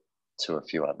led to a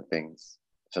few other things.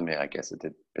 For me, I guess it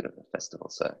did a bit of a festival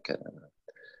circuit, and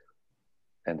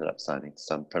I ended up signing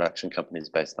some production companies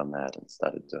based on that, and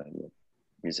started doing the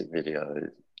music video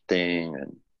thing.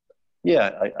 And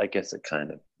yeah, I guess it kind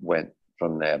of went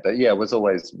from there. But yeah, it was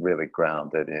always really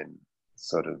grounded in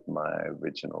sort of my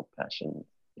original passion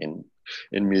in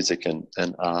music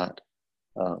and art.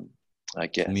 I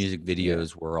guess music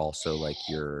videos were also like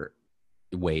your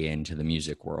way into the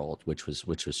music world, which was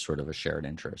sort of a shared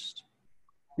interest.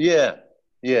 Yeah,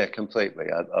 yeah, completely.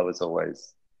 I was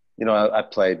always, I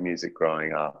played music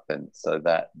growing up, and so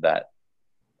that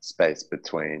space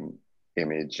between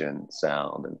image and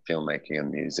sound and filmmaking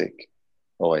and music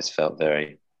always felt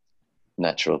very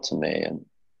natural to me.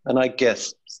 And I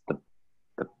guess the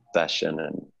fashion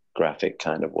and graphic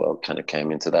kind of world kind of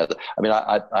came into that. I mean,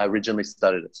 I originally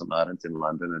studied at St Martin's in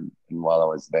London, and while I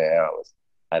was there,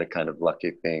 had a kind of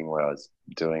lucky thing where I was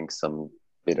doing some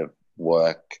bit of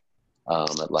work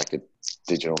at like a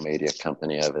digital media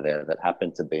company over there that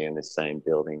happened to be in the same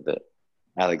building that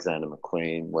Alexander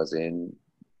McQueen was in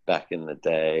back in the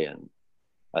day. And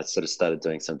I sort of started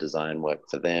doing some design work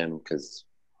for them for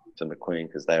McQueen,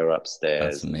 because they were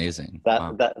upstairs. That's amazing. That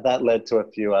Wow. that led to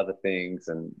a few other things,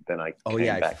 and then I Oh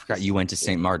yeah, came I back. forgot you went to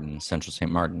St. Martin's, Central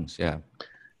St. Martin's. Yeah.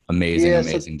 Amazing, Yeah, so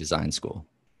amazing design school.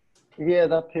 yeah,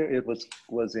 that period was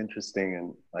interesting,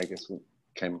 and I guess we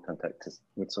came in contact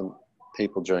with some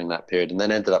people during that period, and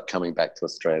then ended up coming back to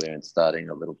Australia and starting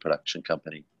a little production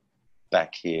company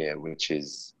back here, which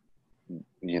is,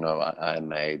 I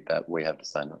made that We Have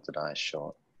Decided Not to Die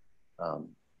short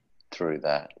through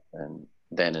that, and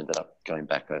then ended up going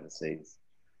back overseas,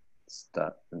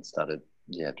 started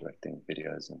directing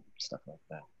videos and stuff like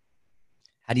that.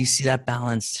 How do you see that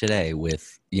balance today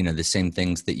with, the same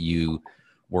things that you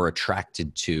were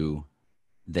attracted to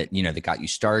that, that got you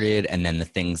started, and then the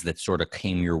things that sort of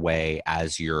came your way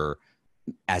as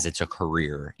it's a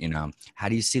career, how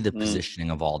do you see the positioning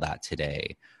of all that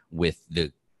today with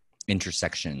the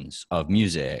intersections of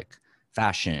music,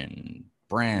 fashion,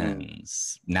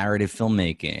 brands, narrative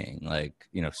filmmaking, like,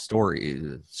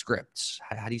 stories, scripts?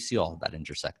 How do you see all of that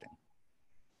intersecting?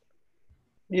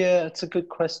 Yeah, it's a good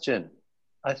question.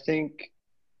 I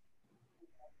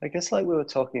guess like we were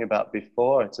talking about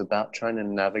before, it's about trying to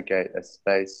navigate a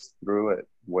space through it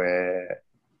where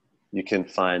you can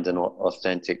find an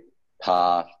authentic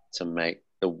path to make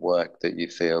the work that you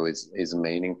feel is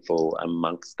meaningful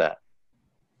amongst that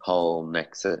whole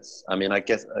nexus. I mean, I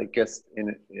guess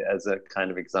as a kind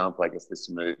of example, I guess this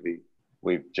movie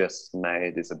we've just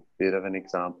made is a bit of an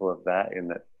example of that, in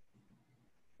that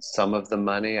some of the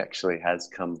money actually has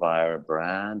come via a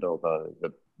brand, although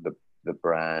the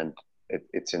brand,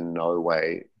 it's in no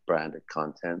way branded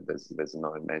content. There's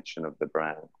no mention of the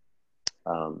brand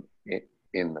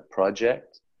in the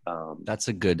project. That's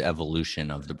a good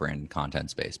evolution of the branded content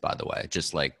space, by the way.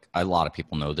 Just like a lot of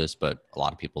people know this, but a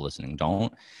lot of people listening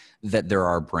don't, that there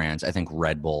are brands. I think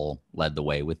Red Bull led the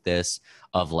way with this,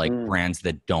 of like brands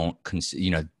that don't,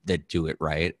 that do it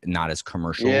right, not as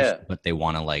commercials, but they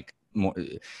want to like more.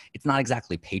 It's not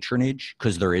exactly patronage,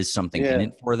 because there is something in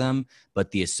it for them,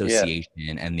 but the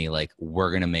association and the like,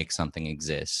 we're going to make something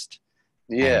exist.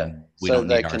 And we So don't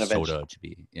they need our can eventually, soda to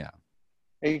be,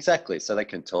 exactly. So they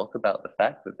can talk about the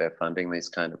fact that they're funding these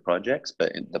kind of projects,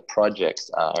 but the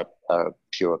projects are a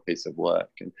pure piece of work,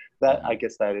 and that I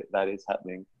guess that is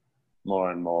happening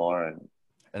more and more. And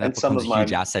that some becomes of a my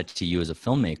huge asset to you as a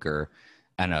filmmaker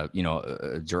and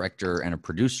a director and a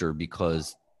producer,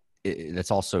 because that's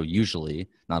also usually,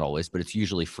 not always, but it's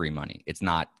usually free money. It's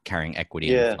not carrying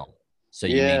equity in the film. So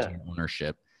you maintain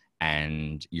ownership,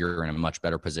 and you're in a much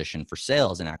better position for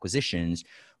sales and acquisitions,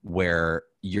 where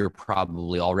you're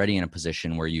probably already in a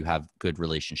position where you have good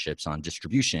relationships on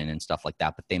distribution and stuff like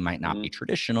that, but they might not be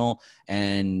traditional.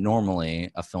 And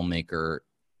normally a filmmaker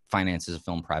finances a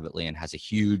film privately and has a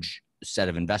huge set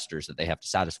of investors that they have to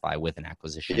satisfy with an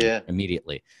acquisition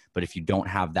immediately. But if you don't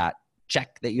have that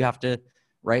check that you have to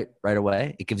write right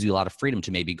away, it gives you a lot of freedom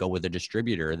to maybe go with a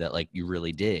distributor that like you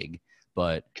really dig,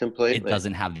 but it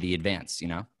doesn't have the advance,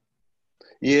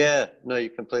 Yeah, no, you're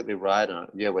completely right.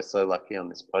 Yeah, we're so lucky on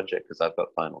this project because I've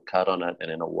got final cut on it, and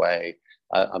in a way,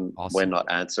 Awesome. We're not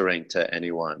answering to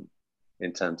anyone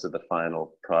in terms of the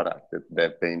final product.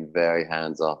 They've been very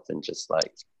hands off, and just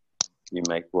like, you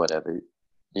make whatever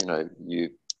you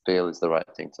feel is the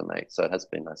right thing to make. So it has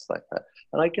been nice like that.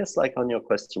 And I guess like on your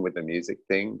question with the music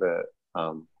thing,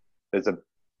 there's a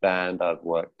band I've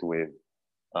worked with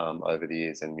over the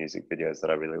years in music videos that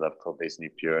I really love called These New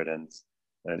Puritans,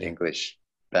 an English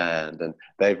band, and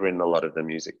they've written a lot of the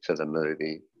music for the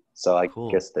movie. So I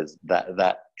guess there's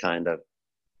that kind of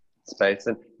space.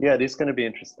 And yeah, it is going to be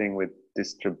interesting with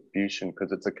distribution,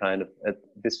 because it's a kind of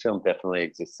this film definitely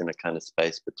exists in a kind of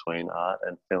space between art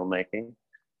and filmmaking.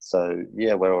 So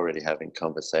yeah, we're already having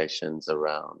conversations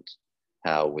around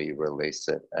how we release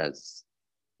it as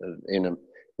in a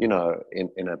in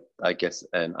a, I guess,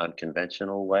 an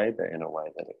unconventional way, but in a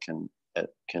way that it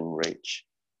can reach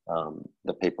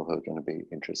the people who are going to be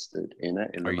interested in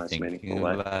it in the most meaningful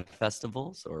way. Are you thinking about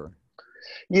festivals or?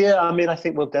 Yeah, I mean, I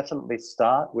think we'll definitely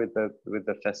start with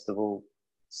the festival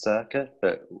circuit,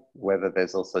 but whether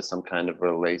there's also some kind of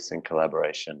release in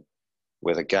collaboration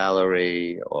with a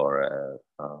gallery or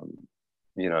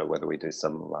whether we do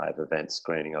some live event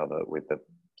screening of it with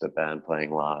the band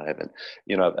playing live, and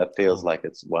it feels like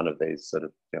it's one of these sort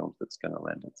of films that's going to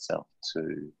lend itself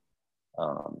to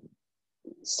um,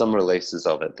 some releases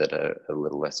of it that are a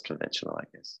little less conventional, I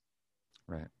guess.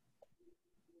 Right.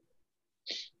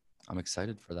 I'm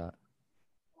excited for that.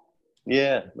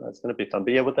 Yeah, it's going to be fun.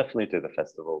 But yeah, we'll definitely do the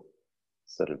festival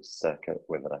sort of circuit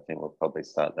with it. I think we'll probably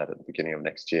start that at the beginning of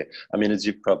next year. I mean, as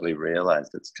you've probably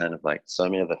realized, it's kind of like so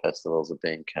many of the festivals are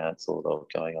being cancelled or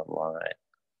going online,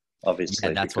 obviously,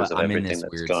 Yeah, that's because what of I'm in everything this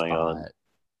that's weird going spot. on.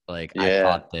 Like, I Yeah,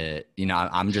 thought that,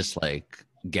 I'm just like,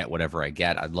 get whatever I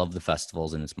get. I love the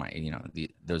festivals, and it's my,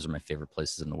 those are my favorite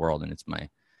places in the world, and it's my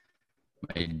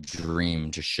dream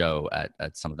to show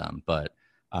at some of them. But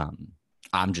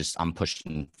I'm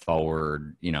pushing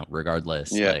forward,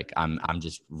 regardless. yeah, Like, I'm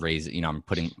just raising, I'm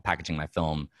packaging my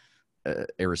film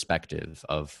irrespective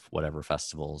of whatever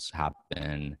festivals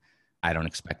happen. I don't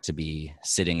expect to be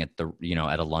sitting at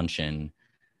at a luncheon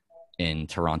in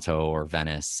Toronto or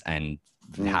Venice and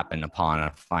happen upon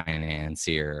a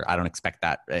financier. I don't expect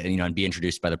that, and be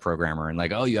introduced by the programmer and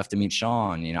like, oh, you have to meet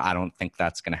Sean. I don't think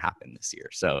that's going to happen this year.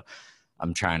 So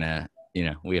I'm trying to,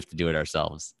 we have to do it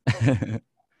ourselves.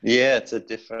 yeah. It's a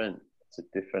different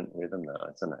rhythm now,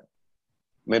 isn't it?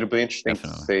 I mean, it'll be interesting to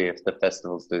Definitely. see if the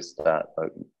festivals do start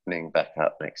opening back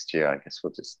up next year. I guess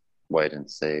we'll just wait and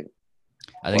see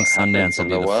I think what Sundance happens will in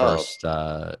be the the world. first.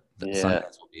 Yeah,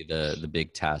 Sundance will be the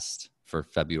big test for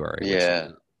February, which yeah,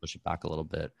 will push it back a little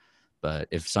bit. But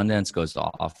if Sundance goes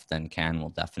off, then Cannes will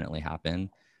definitely happen,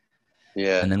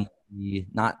 yeah, and then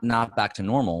not back to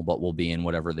normal, but we'll be in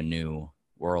whatever the new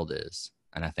world is.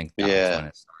 And I think that's when yeah,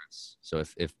 it starts. So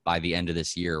if by the end of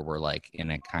this year we're like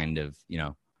in a kind of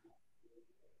yeah.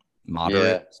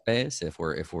 moderate space, if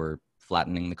we're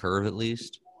flattening the curve at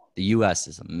least, the U.S.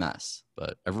 is a mess,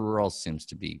 but everywhere else seems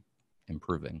to be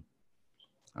improving.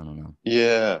 I don't know.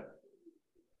 Yeah,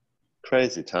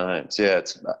 crazy times.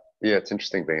 It's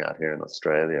interesting being out here in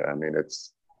Australia. I mean,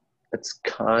 it's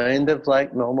kind of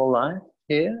like normal life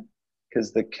here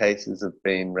because the cases have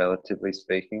been, relatively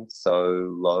speaking, so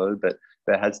low, but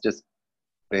there has just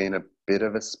been a bit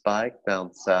of a spike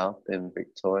down south in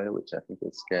Victoria, which I think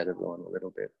has scared everyone a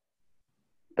little bit.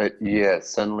 But yeah,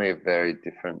 suddenly a very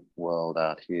different world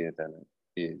out here than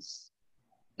it is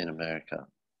in America.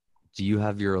 Do you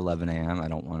have your 11 a.m.? I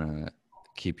don't want to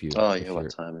keep you Oh yeah, if what you're.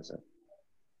 time is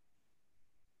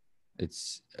it?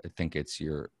 I think it's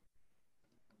your.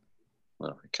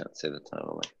 Well, I can't see the time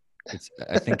on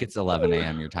I think it's 11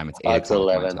 a.m. your time. It's Oh, 8 it's o'clock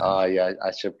my 11. time. Oh, yeah,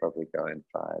 I should probably go in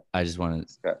 5. I just want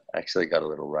to. Actually got a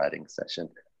little writing session.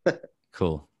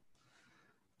 Cool.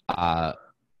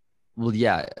 Well,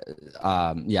 yeah.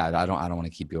 Yeah. I don't want to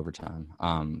keep you over time.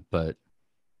 But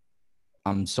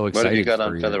I'm so What have you excited got for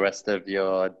on for your. the rest of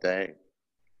your day?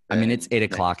 I mean, it's Then 8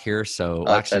 o'clock next. here. So,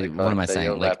 Oh, well, it's 8 actually, what o'clock, am I so saying?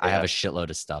 you're Like, I wrapping have a up. shitload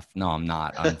of stuff. No, I'm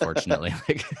not, unfortunately.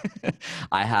 Like,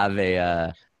 I have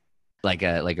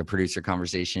a producer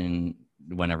conversation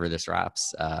whenever this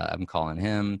wraps. I'm calling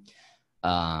him.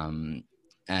 Um,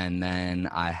 and then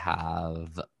I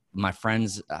have my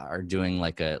friends are doing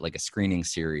like a screening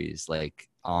series, like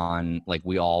on like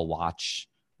we all watch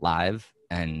live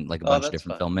and like a Oh, bunch of that's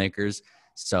different fun. filmmakers.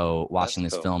 So That's watching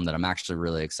this cool. film that I'm actually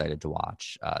really excited to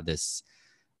watch,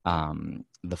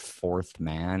 The Fourth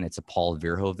Man. It's a Paul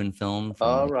Verhoeven film from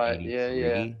Oh, like right. Yeah,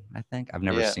 yeah. 83, I think. I've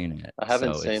never Yeah. seen it. I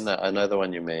haven't So seen it's, that. I know the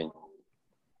one you mean.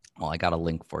 well, I got a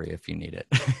link for you if you need it.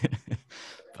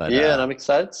 But Yeah, and I'm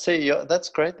excited to see you. That's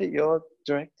great that you're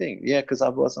directing. Yeah, because I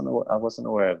wasn't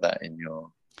aware of that in your.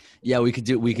 yeah, we could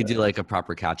do like a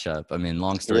proper catch up. I mean,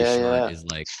 long story Yeah, short yeah, is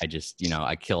like I just,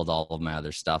 I killed all of my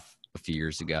other stuff a few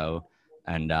years ago,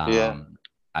 and yeah,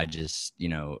 I just,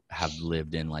 have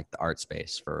lived in like the art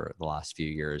space for the last few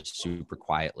years super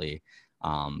quietly.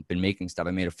 Been making stuff.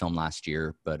 I made a film last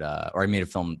year, but or I made a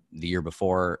film the year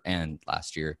before and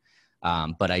last year.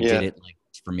 But I did yeah, it like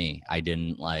for me. I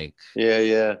didn't like, yeah,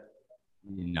 yeah,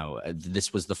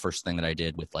 this was the first thing that I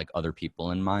did with like other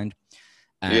people in mind,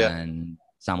 yeah, and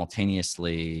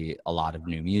simultaneously a lot of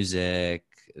new music,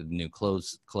 new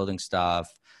clothing stuff.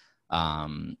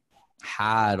 um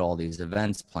had all these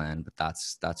events planned, but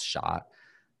that's shot.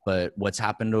 But what's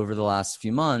happened over the last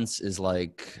few months is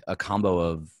like a combo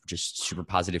of just super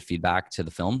positive feedback to the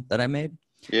film that I made,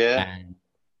 yeah, and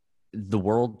the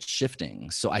world shifting.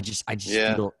 So I just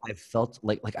yeah, I felt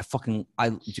like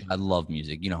I love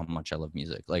music. You know how much I love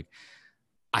music. Like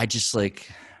I just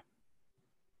like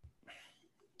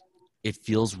it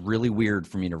feels really weird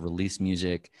for me to release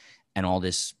music and all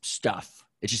this stuff.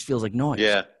 It just feels like noise.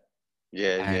 Yeah.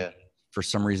 And for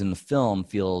some reason, the film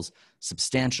feels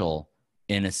substantial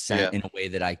in a sense, in a way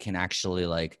that I can actually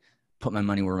like put my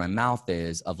money where my mouth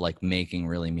is, of like making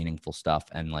really meaningful stuff.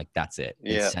 And like, that's it.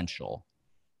 Essential.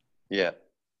 Yeah.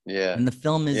 And the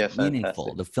film is meaningful.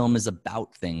 Fantastic. The film is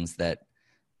about things that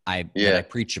I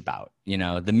preach about. You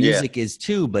know, the music is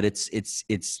too, but it's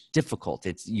difficult.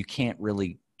 You can't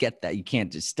really get that. You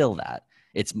can't distill that.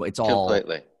 It's all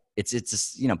completely. It's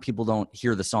just, you know, people don't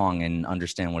hear the song and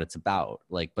understand what it's about.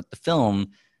 Like, but the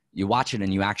film, you watch it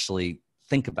and you actually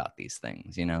think about these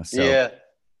things, you know? So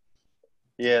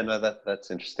no, that's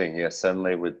interesting. Yeah.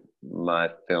 Certainly with my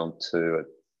film too,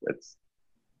 it's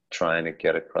trying to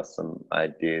get across some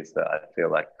ideas that I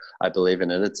feel like I believe in.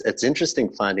 And it's interesting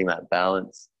finding that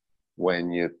balance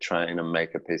when you're trying to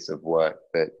make a piece of work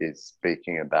that is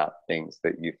speaking about things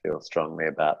that you feel strongly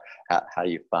about, how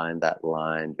you find that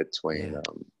line between,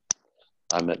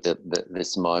 I'm at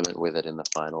this moment with it in the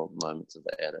final moments of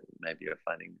the edit. Maybe you're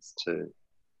finding this too.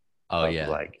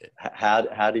 Like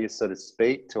how do you sort of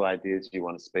speak to ideas you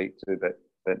want to speak to,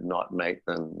 but not make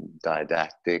them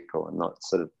didactic, or not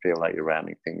sort of feel like you're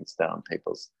ramming things down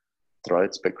people's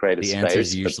throats, but create a space. The answer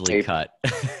is usually cut.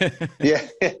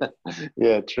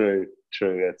 True.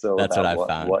 It's all that's about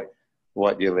what I found.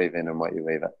 What you leave in and what you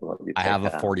leave out. I have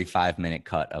a 45-minute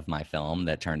cut of my film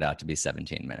that turned out to be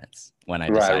 17 minutes when I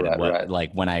decided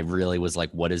when I really was like,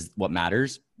 what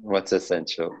matters? What's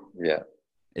essential? Yeah.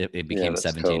 It became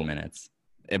 17 minutes.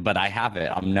 But I have it.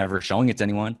 I'm never showing it to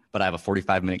anyone, but I have a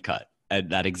 45-minute cut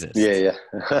that exists. Yeah.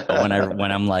 But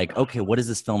when I'm like, okay, what is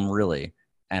this film really?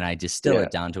 And I distill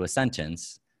it down to a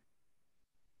sentence,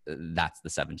 that's the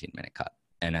 17-minute cut.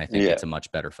 And I think it's a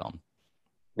much better film.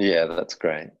 Yeah, that's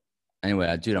great.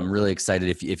 Anyway, dude, I'm really excited.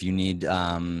 If you need,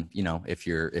 you know, if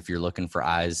you're looking for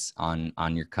eyes on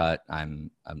your cut,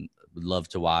 I'm would love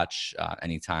to watch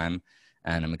anytime,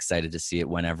 and I'm excited to see it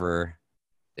whenever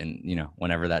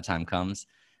that time comes.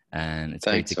 And it's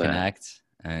great to connect,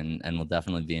 and we'll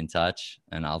definitely be in touch.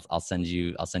 And I'll send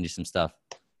you some stuff.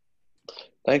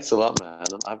 Thanks a lot, man.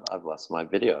 I've lost my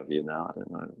video of you now. I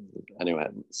don't know. Anyway,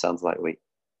 it sounds like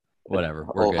whatever.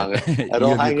 We're good.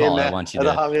 It'll hang in there.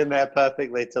 It'll hang in there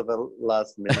perfectly till the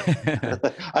last minute.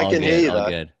 I can hear you though.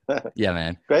 Good. Yeah,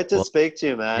 man. Great to speak to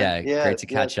you, man. Yeah, great to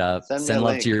catch up. Send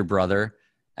love to your brother,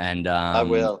 and I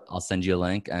will. I'll send you a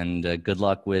link. And good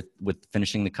luck with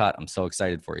finishing the cut. I'm so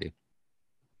excited for you.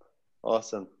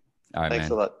 Awesome. All right, Thanks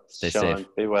man. a lot, Stay Sean. safe.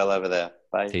 Be well over there.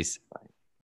 Bye. Peace. Bye.